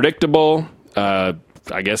and unpredictable. I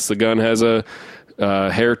guess the gun has a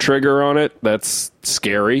hair trigger on it. That's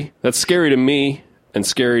scary. That's scary to me and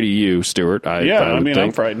scary to you, Stuart. I would I'm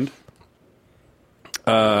think. frightened.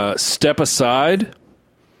 Step aside.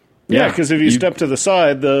 Yeah, because if you step to the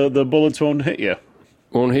side, the bullets won't hit you.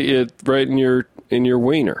 Won't hit you right in your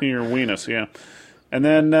wiener. In your weenus, yeah. And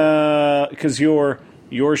then, because you're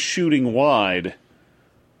shooting wide,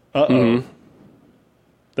 that's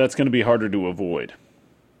going to be harder to avoid.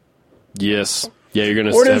 Yes. Yeah, you're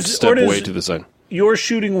going Or to have does- to step or does- way to the side. You're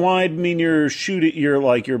shooting wide mean you're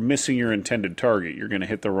missing your intended target. You're going to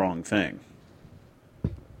hit the wrong thing.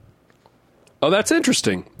 Oh, that's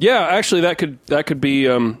interesting. Yeah, actually, that could be.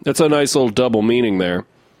 That's a nice little double meaning there.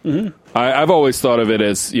 Mm-hmm. I've always thought of it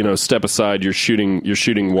as, step aside. You're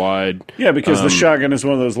shooting wide. Yeah, because the shotgun is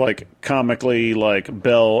one of those comically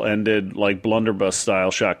bell-ended blunderbuss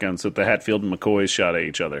style shotguns that the Hatfield and McCoys shot at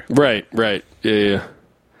each other. Right. Yeah.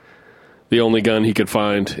 The only gun he could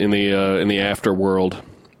find in the afterworld.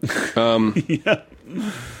 Yeah.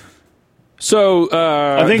 So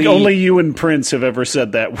I think only you and Prince have ever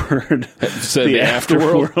said that word. Said the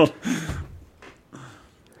afterworld.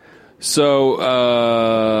 So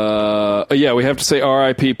we have to say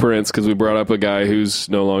R.I.P. Prince because we brought up a guy who's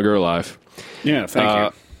no longer alive. Yeah,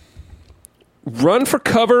 thank you. Run for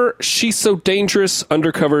cover. She's so dangerous.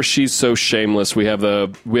 Undercover. She's so shameless. We have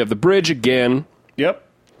the bridge again. Yep.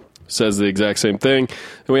 Says the exact same thing.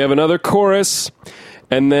 And we have another chorus,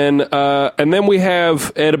 and then we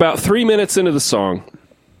have, at about 3 minutes into the song,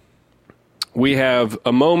 we have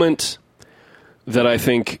a moment that I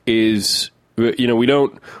think is, we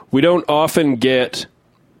don't often get.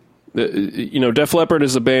 Def Leppard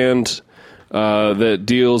is a band that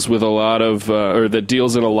deals with a lot of, or that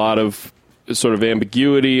deals in a lot of sort of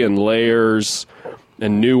ambiguity and layers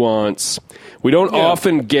and nuance. We don't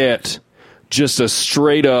often get just a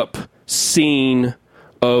straight up scene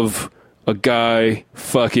of a guy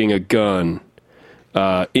fucking a gun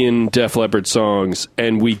in Def Leppard songs,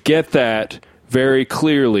 and we get that very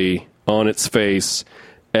clearly on its face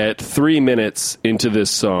at 3 minutes into this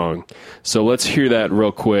song. So let's hear that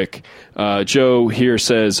real quick. Joe here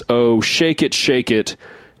says, "Oh, shake it,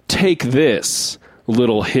 take this,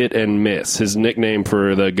 little hit and miss." His nickname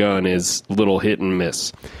for the gun is Little Hit and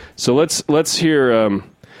Miss. So let's hear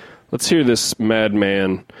this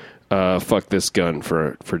madman fuck this gun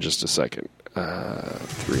for just a second.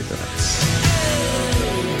 3 minutes.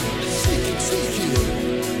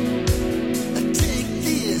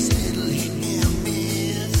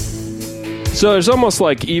 So there's almost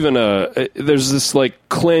like there's this like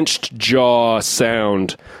clenched jaw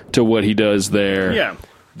sound to what he does there. Yeah.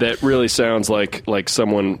 That really sounds like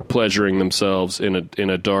someone pleasuring themselves in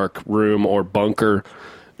a dark room or bunker.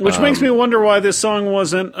 Which makes me wonder why this song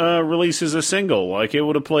wasn't released as a single. Like, it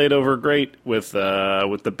would have played over great with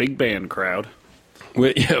the big band crowd.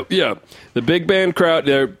 Yeah. The big band crowd.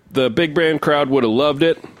 The big band crowd would have loved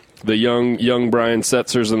it. The young Brian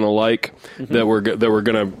Setzers and the like that were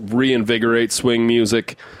going to reinvigorate swing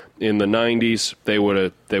music in the 90s. They would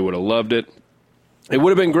have loved it. It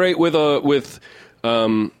would have been great with a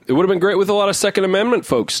lot of Second Amendment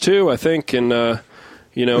folks too, I think, and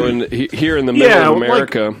here in the middle of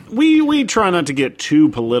America. Like, we try not to get too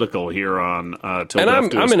political here on Till and I'm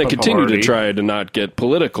going to continue to Party. try to not get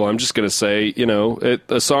political. I'm just going to say,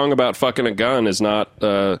 a song about fucking a gun is not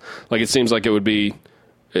like it seems like it would be.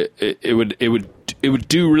 It would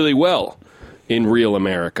do really well in real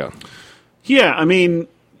America. Yeah, I mean,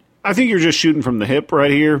 I think you're just shooting from the hip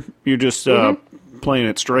right here. You're just playing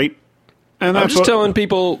it straight. And I'm just telling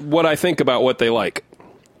people what I think about what they like.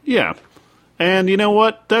 Yeah. And you know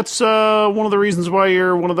what? That's one of the reasons why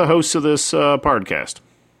you're one of the hosts of this podcast.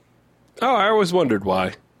 Oh, I always wondered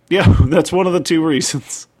why. Yeah, that's one of the 2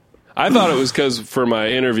 reasons. I thought it was because for my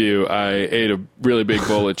interview, I ate a really big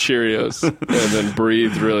bowl of Cheerios and then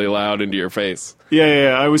breathed really loud into your face.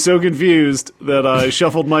 Yeah, I was so confused that I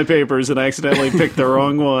shuffled my papers and accidentally picked the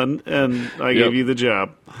wrong one, and I gave you the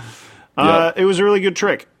job. It was a really good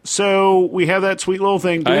trick. So we have that sweet little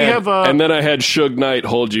thing. And then I had Suge Knight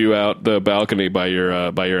hold you out the balcony by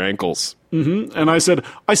your ankles. Mm-hmm. And I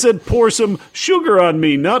said, pour some sugar on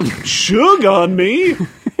me, not shug on me.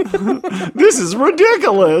 This is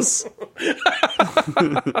ridiculous.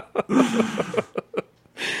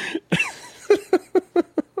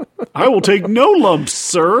 I will take no lumps,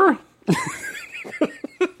 sir.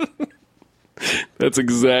 That's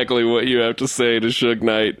exactly what you have to say to Suge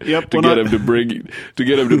Knight Yep, to get him to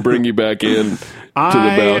bring you back in to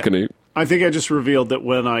the balcony. I think I just revealed that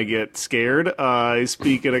when I get scared, I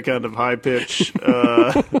speak in a kind of high pitch,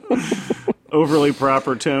 overly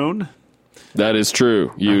proper tone. That is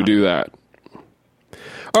true. You do that.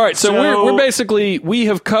 All right, so we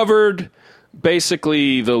have covered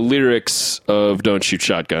basically the lyrics of "Don't Shoot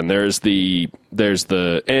Shotgun." There's the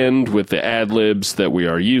end with the ad libs that we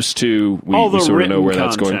are used to. We sort of know where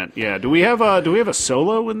that's going. Yeah. Do we have a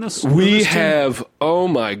solo in this? We have. Oh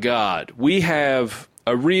my God, we have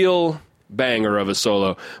a real banger of a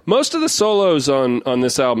solo. Most of the solos on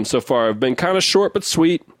this album so far have been kind of short but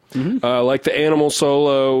sweet. Mm-hmm. Like the Animal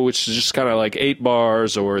solo, which is just kind of like 8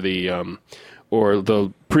 bars, or the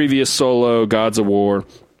previous solo, Gods of War.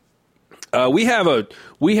 We have a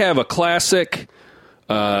classic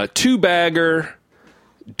 2-bagger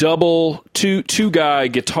double two guy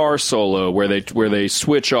guitar solo where they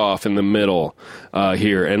switch off in the middle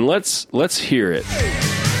here, and let's hear it.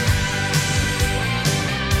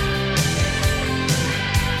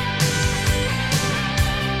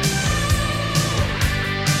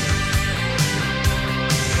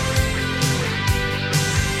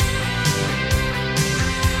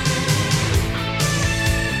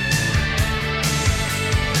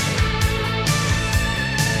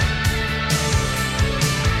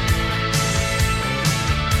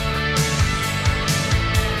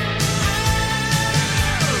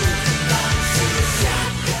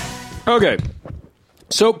 Okay,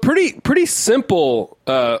 so pretty simple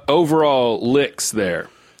overall licks there.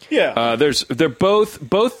 Yeah, they're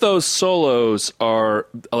both those solos are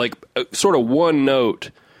like sort of one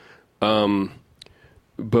note,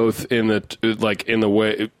 both in the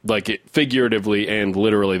way like it figuratively and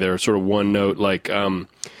literally they're sort of one note, like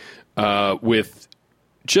with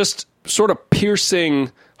just sort of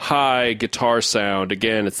piercing high guitar sound.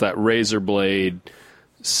 Again, it's that razor blade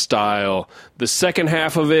style. The second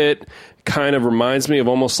half of it kind of reminds me of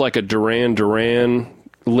almost like a Duran Duran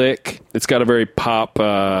lick. It's got a very pop,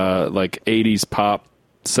 like 80s pop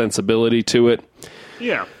sensibility to it.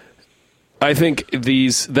 Yeah. I think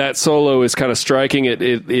that solo is kind of striking.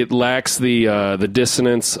 It lacks the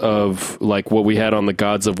dissonance of like what we had on the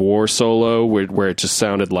Gods of War solo, where it just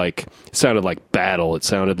sounded like battle. It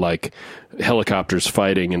sounded like helicopters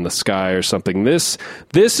fighting in the sky or something. This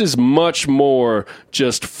is much more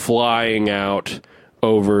just flying out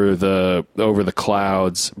over the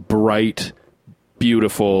clouds, bright,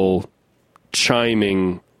 beautiful,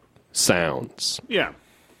 chiming sounds. Yeah.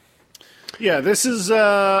 Yeah, this is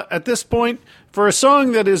at this point for a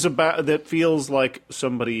song that feels like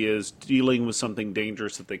somebody is dealing with something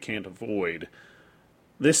dangerous that they can't avoid.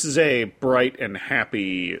 This is a bright and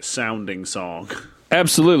happy sounding song.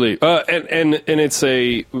 Absolutely, and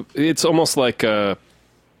it's almost like it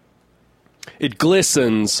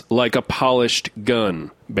glistens like a polished gun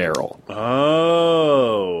barrel.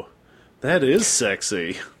 Oh, that is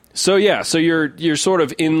sexy. So yeah, so you're sort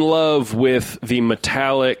of in love with the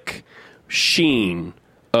metallic sheen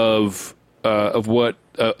of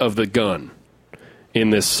the gun in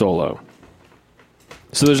this solo.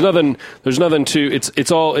 So there's nothing to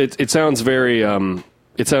it sounds very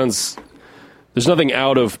there's nothing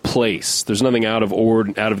out of place. There's nothing out of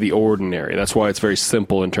the ordinary. That's why it's very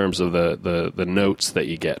simple in terms of the notes that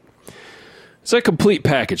you get. It's a complete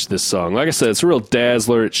package, this song. Like I said, it's a real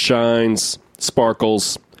dazzler. It shines,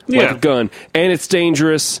 sparkles like a gun, and it's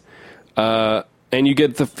dangerous. And you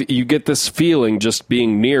get this feeling just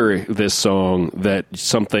being near this song that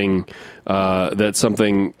something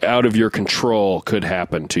out of your control could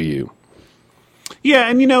happen to you. Yeah,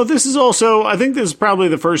 and this is also, I think this is probably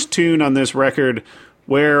the first tune on this record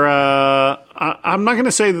where I'm not going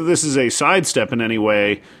to say that this is a sidestep in any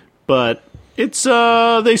way, but it's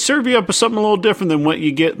they serve you up with something a little different than what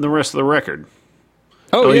you get in the rest of the record.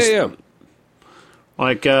 Oh yeah.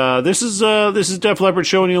 Like this is Def Leppard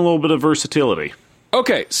showing you a little bit of versatility.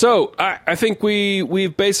 Okay, so I think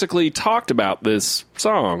we've basically talked about this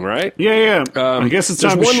song, right? Yeah. I guess it's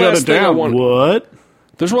time to shut it down. What?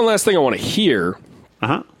 There's one last thing I want to hear,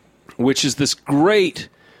 which is this great,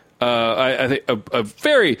 I think a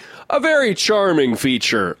very charming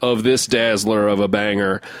feature of this dazzler of a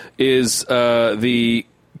banger is the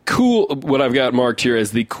cool, what I've got marked here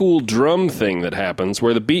as the cool drum thing that happens,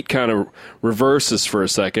 where the beat kind of reverses for a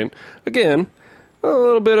second. Again, a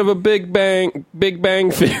little bit of a Big Bang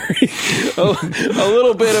Theory, a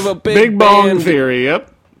little bit of a Big Bang Theory,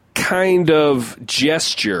 yep, kind of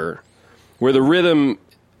gesture, where the rhythm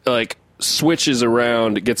like switches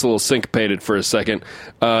around, it gets a little syncopated for a second.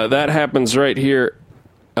 That happens right here.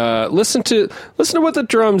 Listen to what the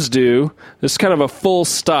drums do. This is kind of a full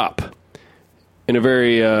stop in a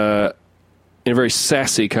very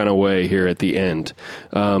sassy kind of way here at the end.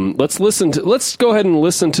 Let's go ahead and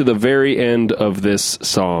listen to the very end of this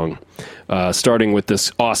song, starting with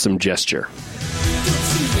this awesome gesture.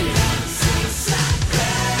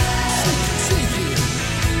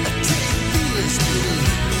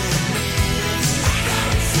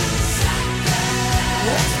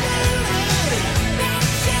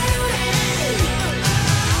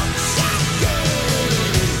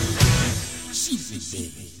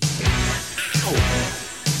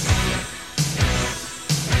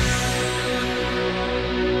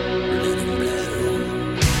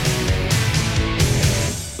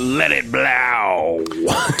 Let it blow.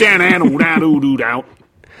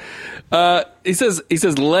 He says,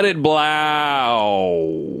 let it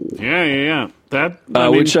blow. Yeah. That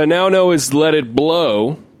which I now know is let it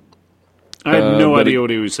blow. I had no idea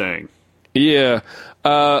what he was saying. Yeah.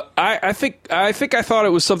 I think I thought it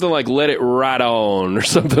was something like "Let It Ride On" or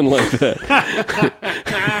something like that.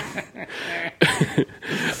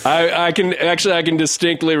 I can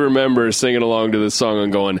distinctly remember singing along to this song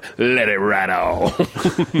and going "Let it ride on,"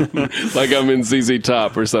 like I'm in ZZ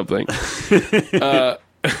Top or something.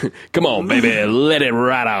 Come on, baby, let it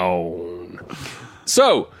ride on.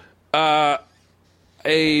 So, a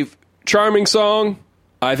charming song.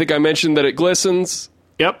 I think I mentioned that it glistens.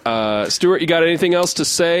 Yep. Stuart, you got anything else to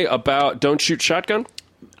say about Don't Shoot Shotgun?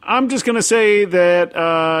 I'm just going to say that,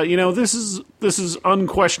 this is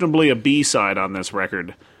unquestionably a B-side on this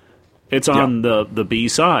record. It's on the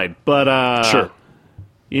B-side. But, sure.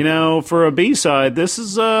 For a B-side, this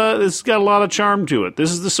has got a lot of charm to it.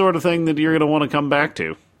 This is the sort of thing that you're going to want to come back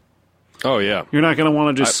to. Oh, yeah. You're not going to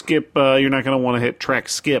want to just skip, you're not going to want to hit track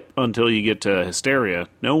skip until you get to Hysteria.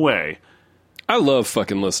 No way. I love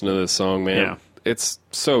fucking listening to this song, man. Yeah. It's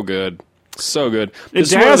so good. So good. It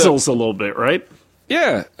dazzles a little bit, right?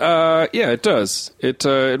 Yeah. It does. It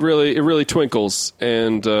really twinkles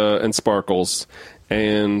and sparkles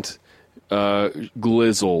and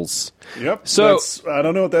glizzles. Yep. So I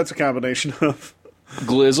don't know what that's a combination of.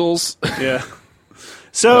 Glizzles? Yeah.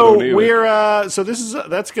 So need we're so this is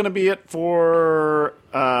that's going to be it for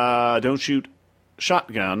Don't Shoot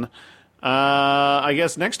Shotgun. I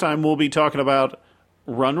guess next time we'll be talking about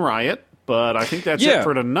Run Riot, but I think that's it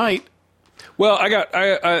for tonight. Well,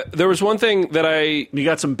 there was one thing that You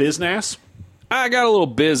got some business? I got a little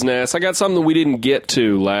business. I got something we didn't get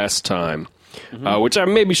to last time, which I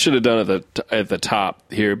maybe should have done at the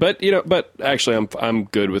top here. But actually, I'm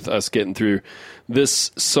good with us getting through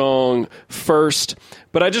this song first.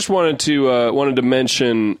 But I just wanted to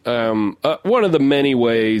mention one of the many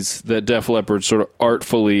ways that Def Leppard sort of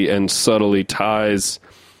artfully and subtly ties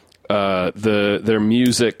their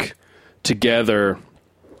music together.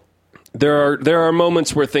 There are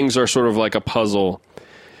moments where things are sort of like a puzzle.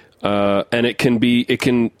 And it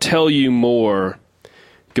can tell you more.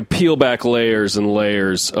 You can peel back layers and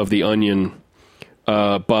layers of the onion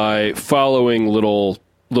by following little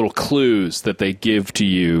clues that they give to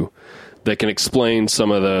you that can explain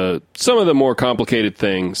some of the more complicated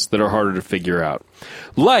things that are harder to figure out.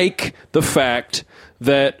 Like the fact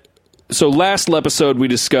that last episode we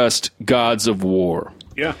discussed Gods of War.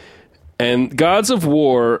 Yeah. And Gods of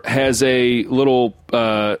War has a little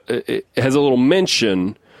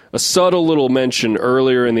mention. A subtle little mention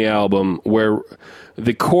earlier in the album where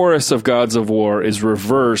the chorus of Gods of War is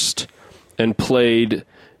reversed and played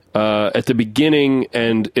at the beginning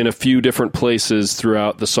and in a few different places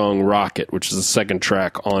throughout the song Rocket, which is the second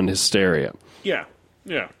track on Hysteria. Yeah,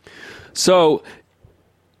 yeah. So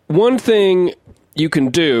one thing you can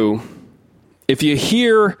do, if you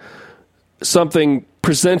hear something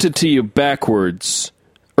presented to you backwards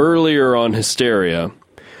earlier on Hysteria,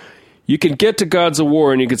 you can get to Gods of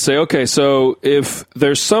War and you could say, okay, so if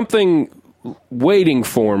there's something waiting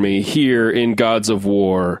for me here in Gods of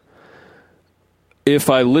War, if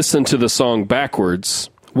I listen to the song backwards,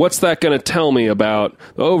 what's that going to tell me about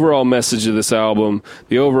the overall message of this album,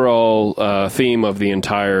 the overall theme of the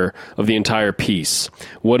entire piece?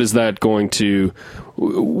 What is that going to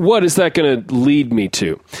lead me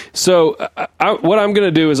to? So what I'm going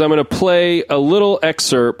to do is I'm going to play a little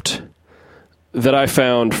excerpt that I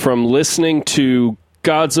found from listening to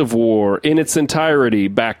Gods of War in its entirety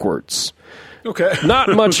backwards. Okay. Not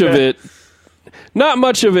much of it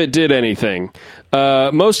did anything.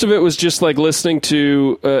 Most of it was just like listening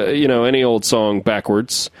to any old song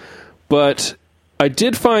backwards. But I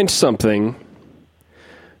did find something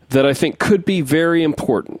that I think could be very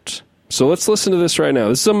important. So let's listen to this right now.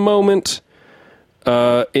 This is a moment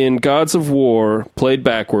in Gods of War played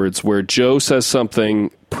backwards where Joe says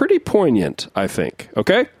something pretty poignant, I think.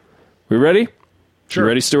 Okay? We ready? Sure. You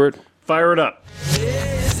ready, Stuart? Fire it up.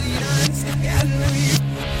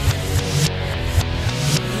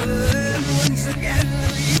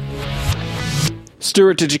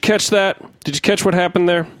 Stuart, did you catch that? Did you catch what happened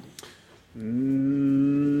there?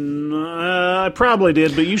 I probably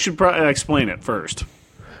did, but you should explain it first.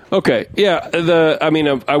 Okay, yeah.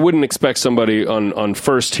 I wouldn't expect somebody on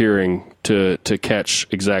first hearing to catch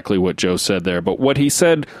exactly what Joe said there, but what he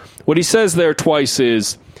says there twice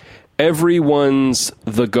is, everyone's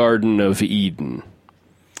the Garden of Eden.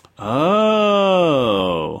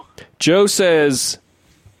 Oh. Joe says,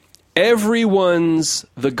 everyone's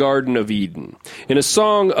the Garden of Eden. In a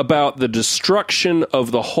song about the destruction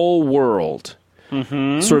of the whole world,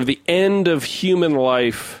 sort of the end of human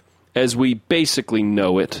life as we basically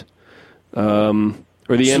know it, or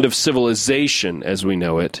the end of civilization as we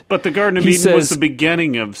know it. But the Garden of Eden was the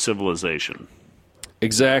beginning of civilization.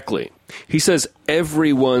 Exactly. He says,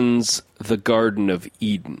 everyone's the Garden of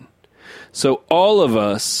Eden. So all of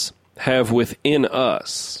us have within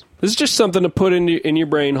us. This is just something to put in your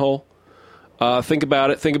brain hole. Think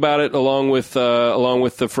about it. Think about it along with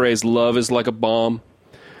the phrase "love is like a bomb,"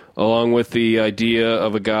 along with the idea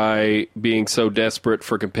of a guy being so desperate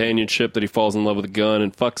for companionship that he falls in love with a gun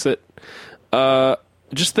and fucks it.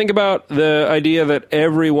 Just think about the idea that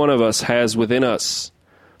every one of us has within us,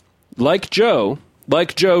 like Joe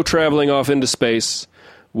traveling off into space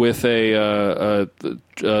with a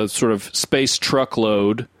sort of space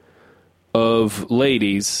truckload of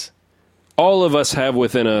ladies. All of us have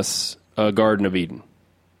within us a Garden of Eden.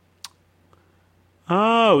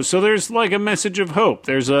 Oh, so there's like a message of hope.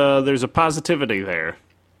 There's a positivity there.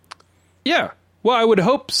 Yeah. Well, I would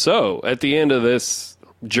hope so. At the end of this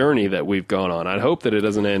journey that we've gone on, I'd hope that it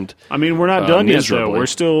doesn't end. I mean, we're not done yet, though.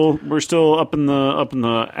 miserably. We're still up in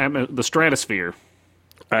the stratosphere.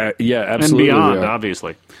 Yeah, absolutely. And beyond,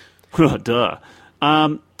 obviously. Duh.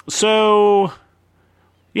 So,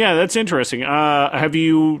 yeah, that's interesting. Have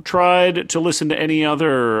you tried to listen to any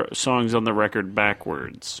other songs on the record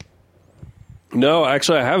backwards? No,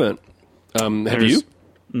 actually, I haven't. Have you?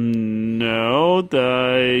 No,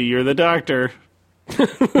 you're the doctor. No,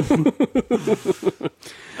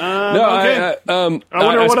 okay. I wonder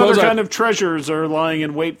what suppose other kind of treasures are lying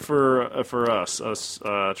in wait for us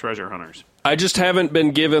treasure hunters. I just haven't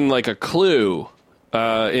been given like a clue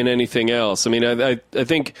in anything else. I mean, I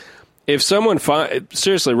think if someone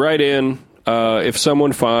seriously write in if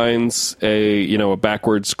someone finds a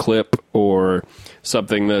backwards clip or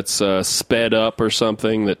something that's sped up or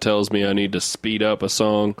something that tells me I need to speed up a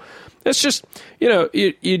song. It's just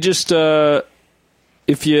you just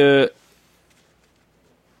if you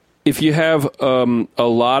have a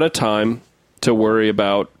lot of time to worry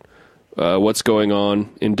about what's going on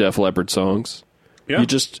in Def Leppard songs,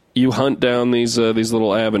 you hunt down these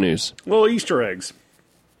little avenues, little Easter eggs.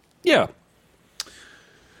 Yeah,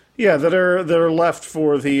 that are left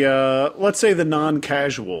for the let's say the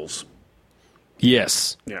non-casuals.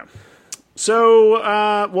 Yes. Yeah.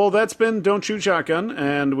 So, that's been Don't Shoot Shotgun,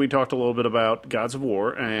 and we talked a little bit about Gods of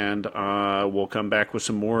War, and we'll come back with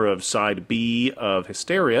some more of Side B of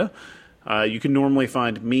Hysteria. You can normally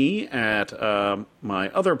find me at my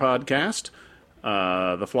other podcast,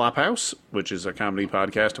 The Flophouse, which is a comedy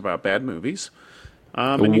podcast about bad movies.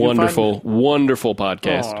 Wonderful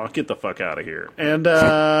podcast. Oh, get the fuck out of here. And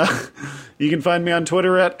you can find me on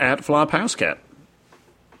Twitter at FlopHouseCat.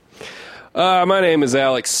 My name is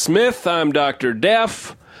Alex Smith. I'm Dr.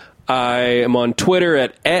 Def. I am on Twitter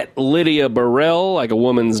at Lydia Burrell, like a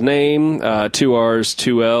woman's name, 2 R's,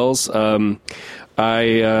 2 L's.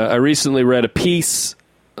 I recently read a piece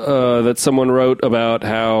that someone wrote about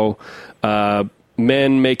how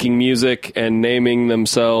men making music and naming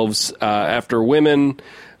themselves after women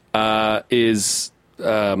is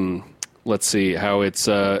let's see how it's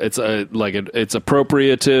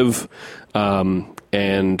appropriative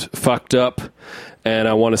and fucked up. And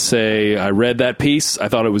I want to say I read that piece. I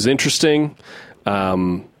thought it was interesting.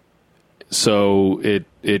 So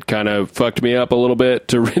it kind of fucked me up a little bit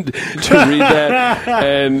to read that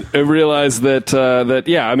and realize that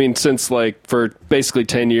I mean, since for basically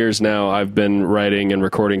 10 years now, I've been writing and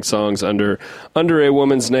recording songs under a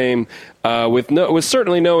woman's name, with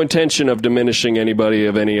certainly no intention of diminishing anybody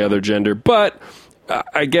of any other gender. But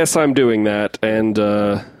I guess I'm doing that, and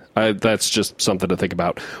that's just something to think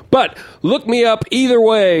about. But look me up either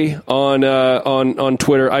way on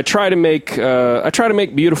Twitter. I try to make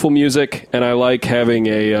beautiful music, and I like having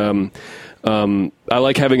a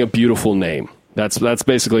beautiful name. That's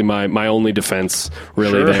basically my only defense,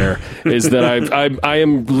 really. Sure. There is that I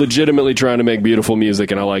am legitimately trying to make beautiful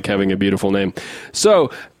music, and I like having a beautiful name.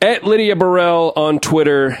 So at Lydia Burrell on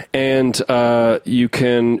Twitter, and you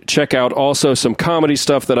can check out also some comedy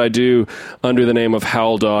stuff that I do under the name of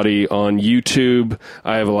Hal Doughty on YouTube.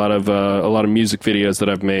 I have a lot of music videos that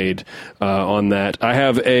I've made on that. I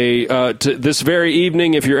have this very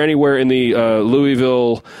evening, if you're anywhere in the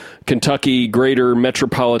Louisville, Kentucky greater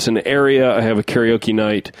metropolitan area, I have a karaoke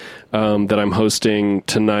night that I'm hosting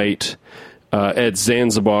tonight at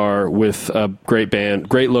Zanzibar with a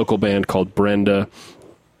great local band called Brenda.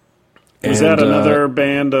 Is that another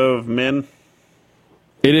band of men?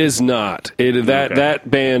 It is not. That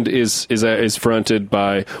band is fronted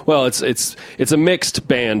by, well, it's a mixed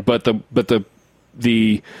band, but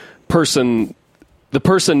the person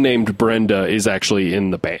named Brenda is actually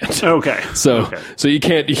in the band. Okay. So you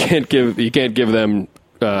can't give them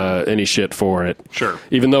any shit for it. Sure.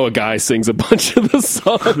 Even though a guy sings a bunch of the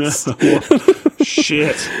songs.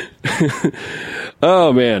 Shit.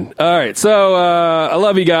 Oh man. All right. So I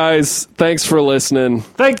love you guys. Thanks for listening.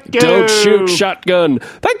 Thank you. Don't shoot shotgun.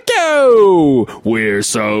 Thank you. We're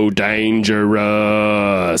so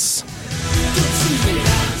dangerous.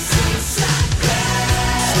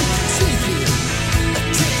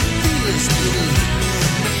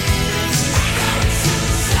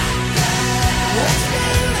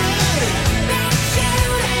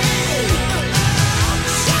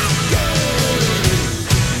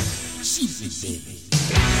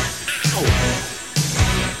 Ow!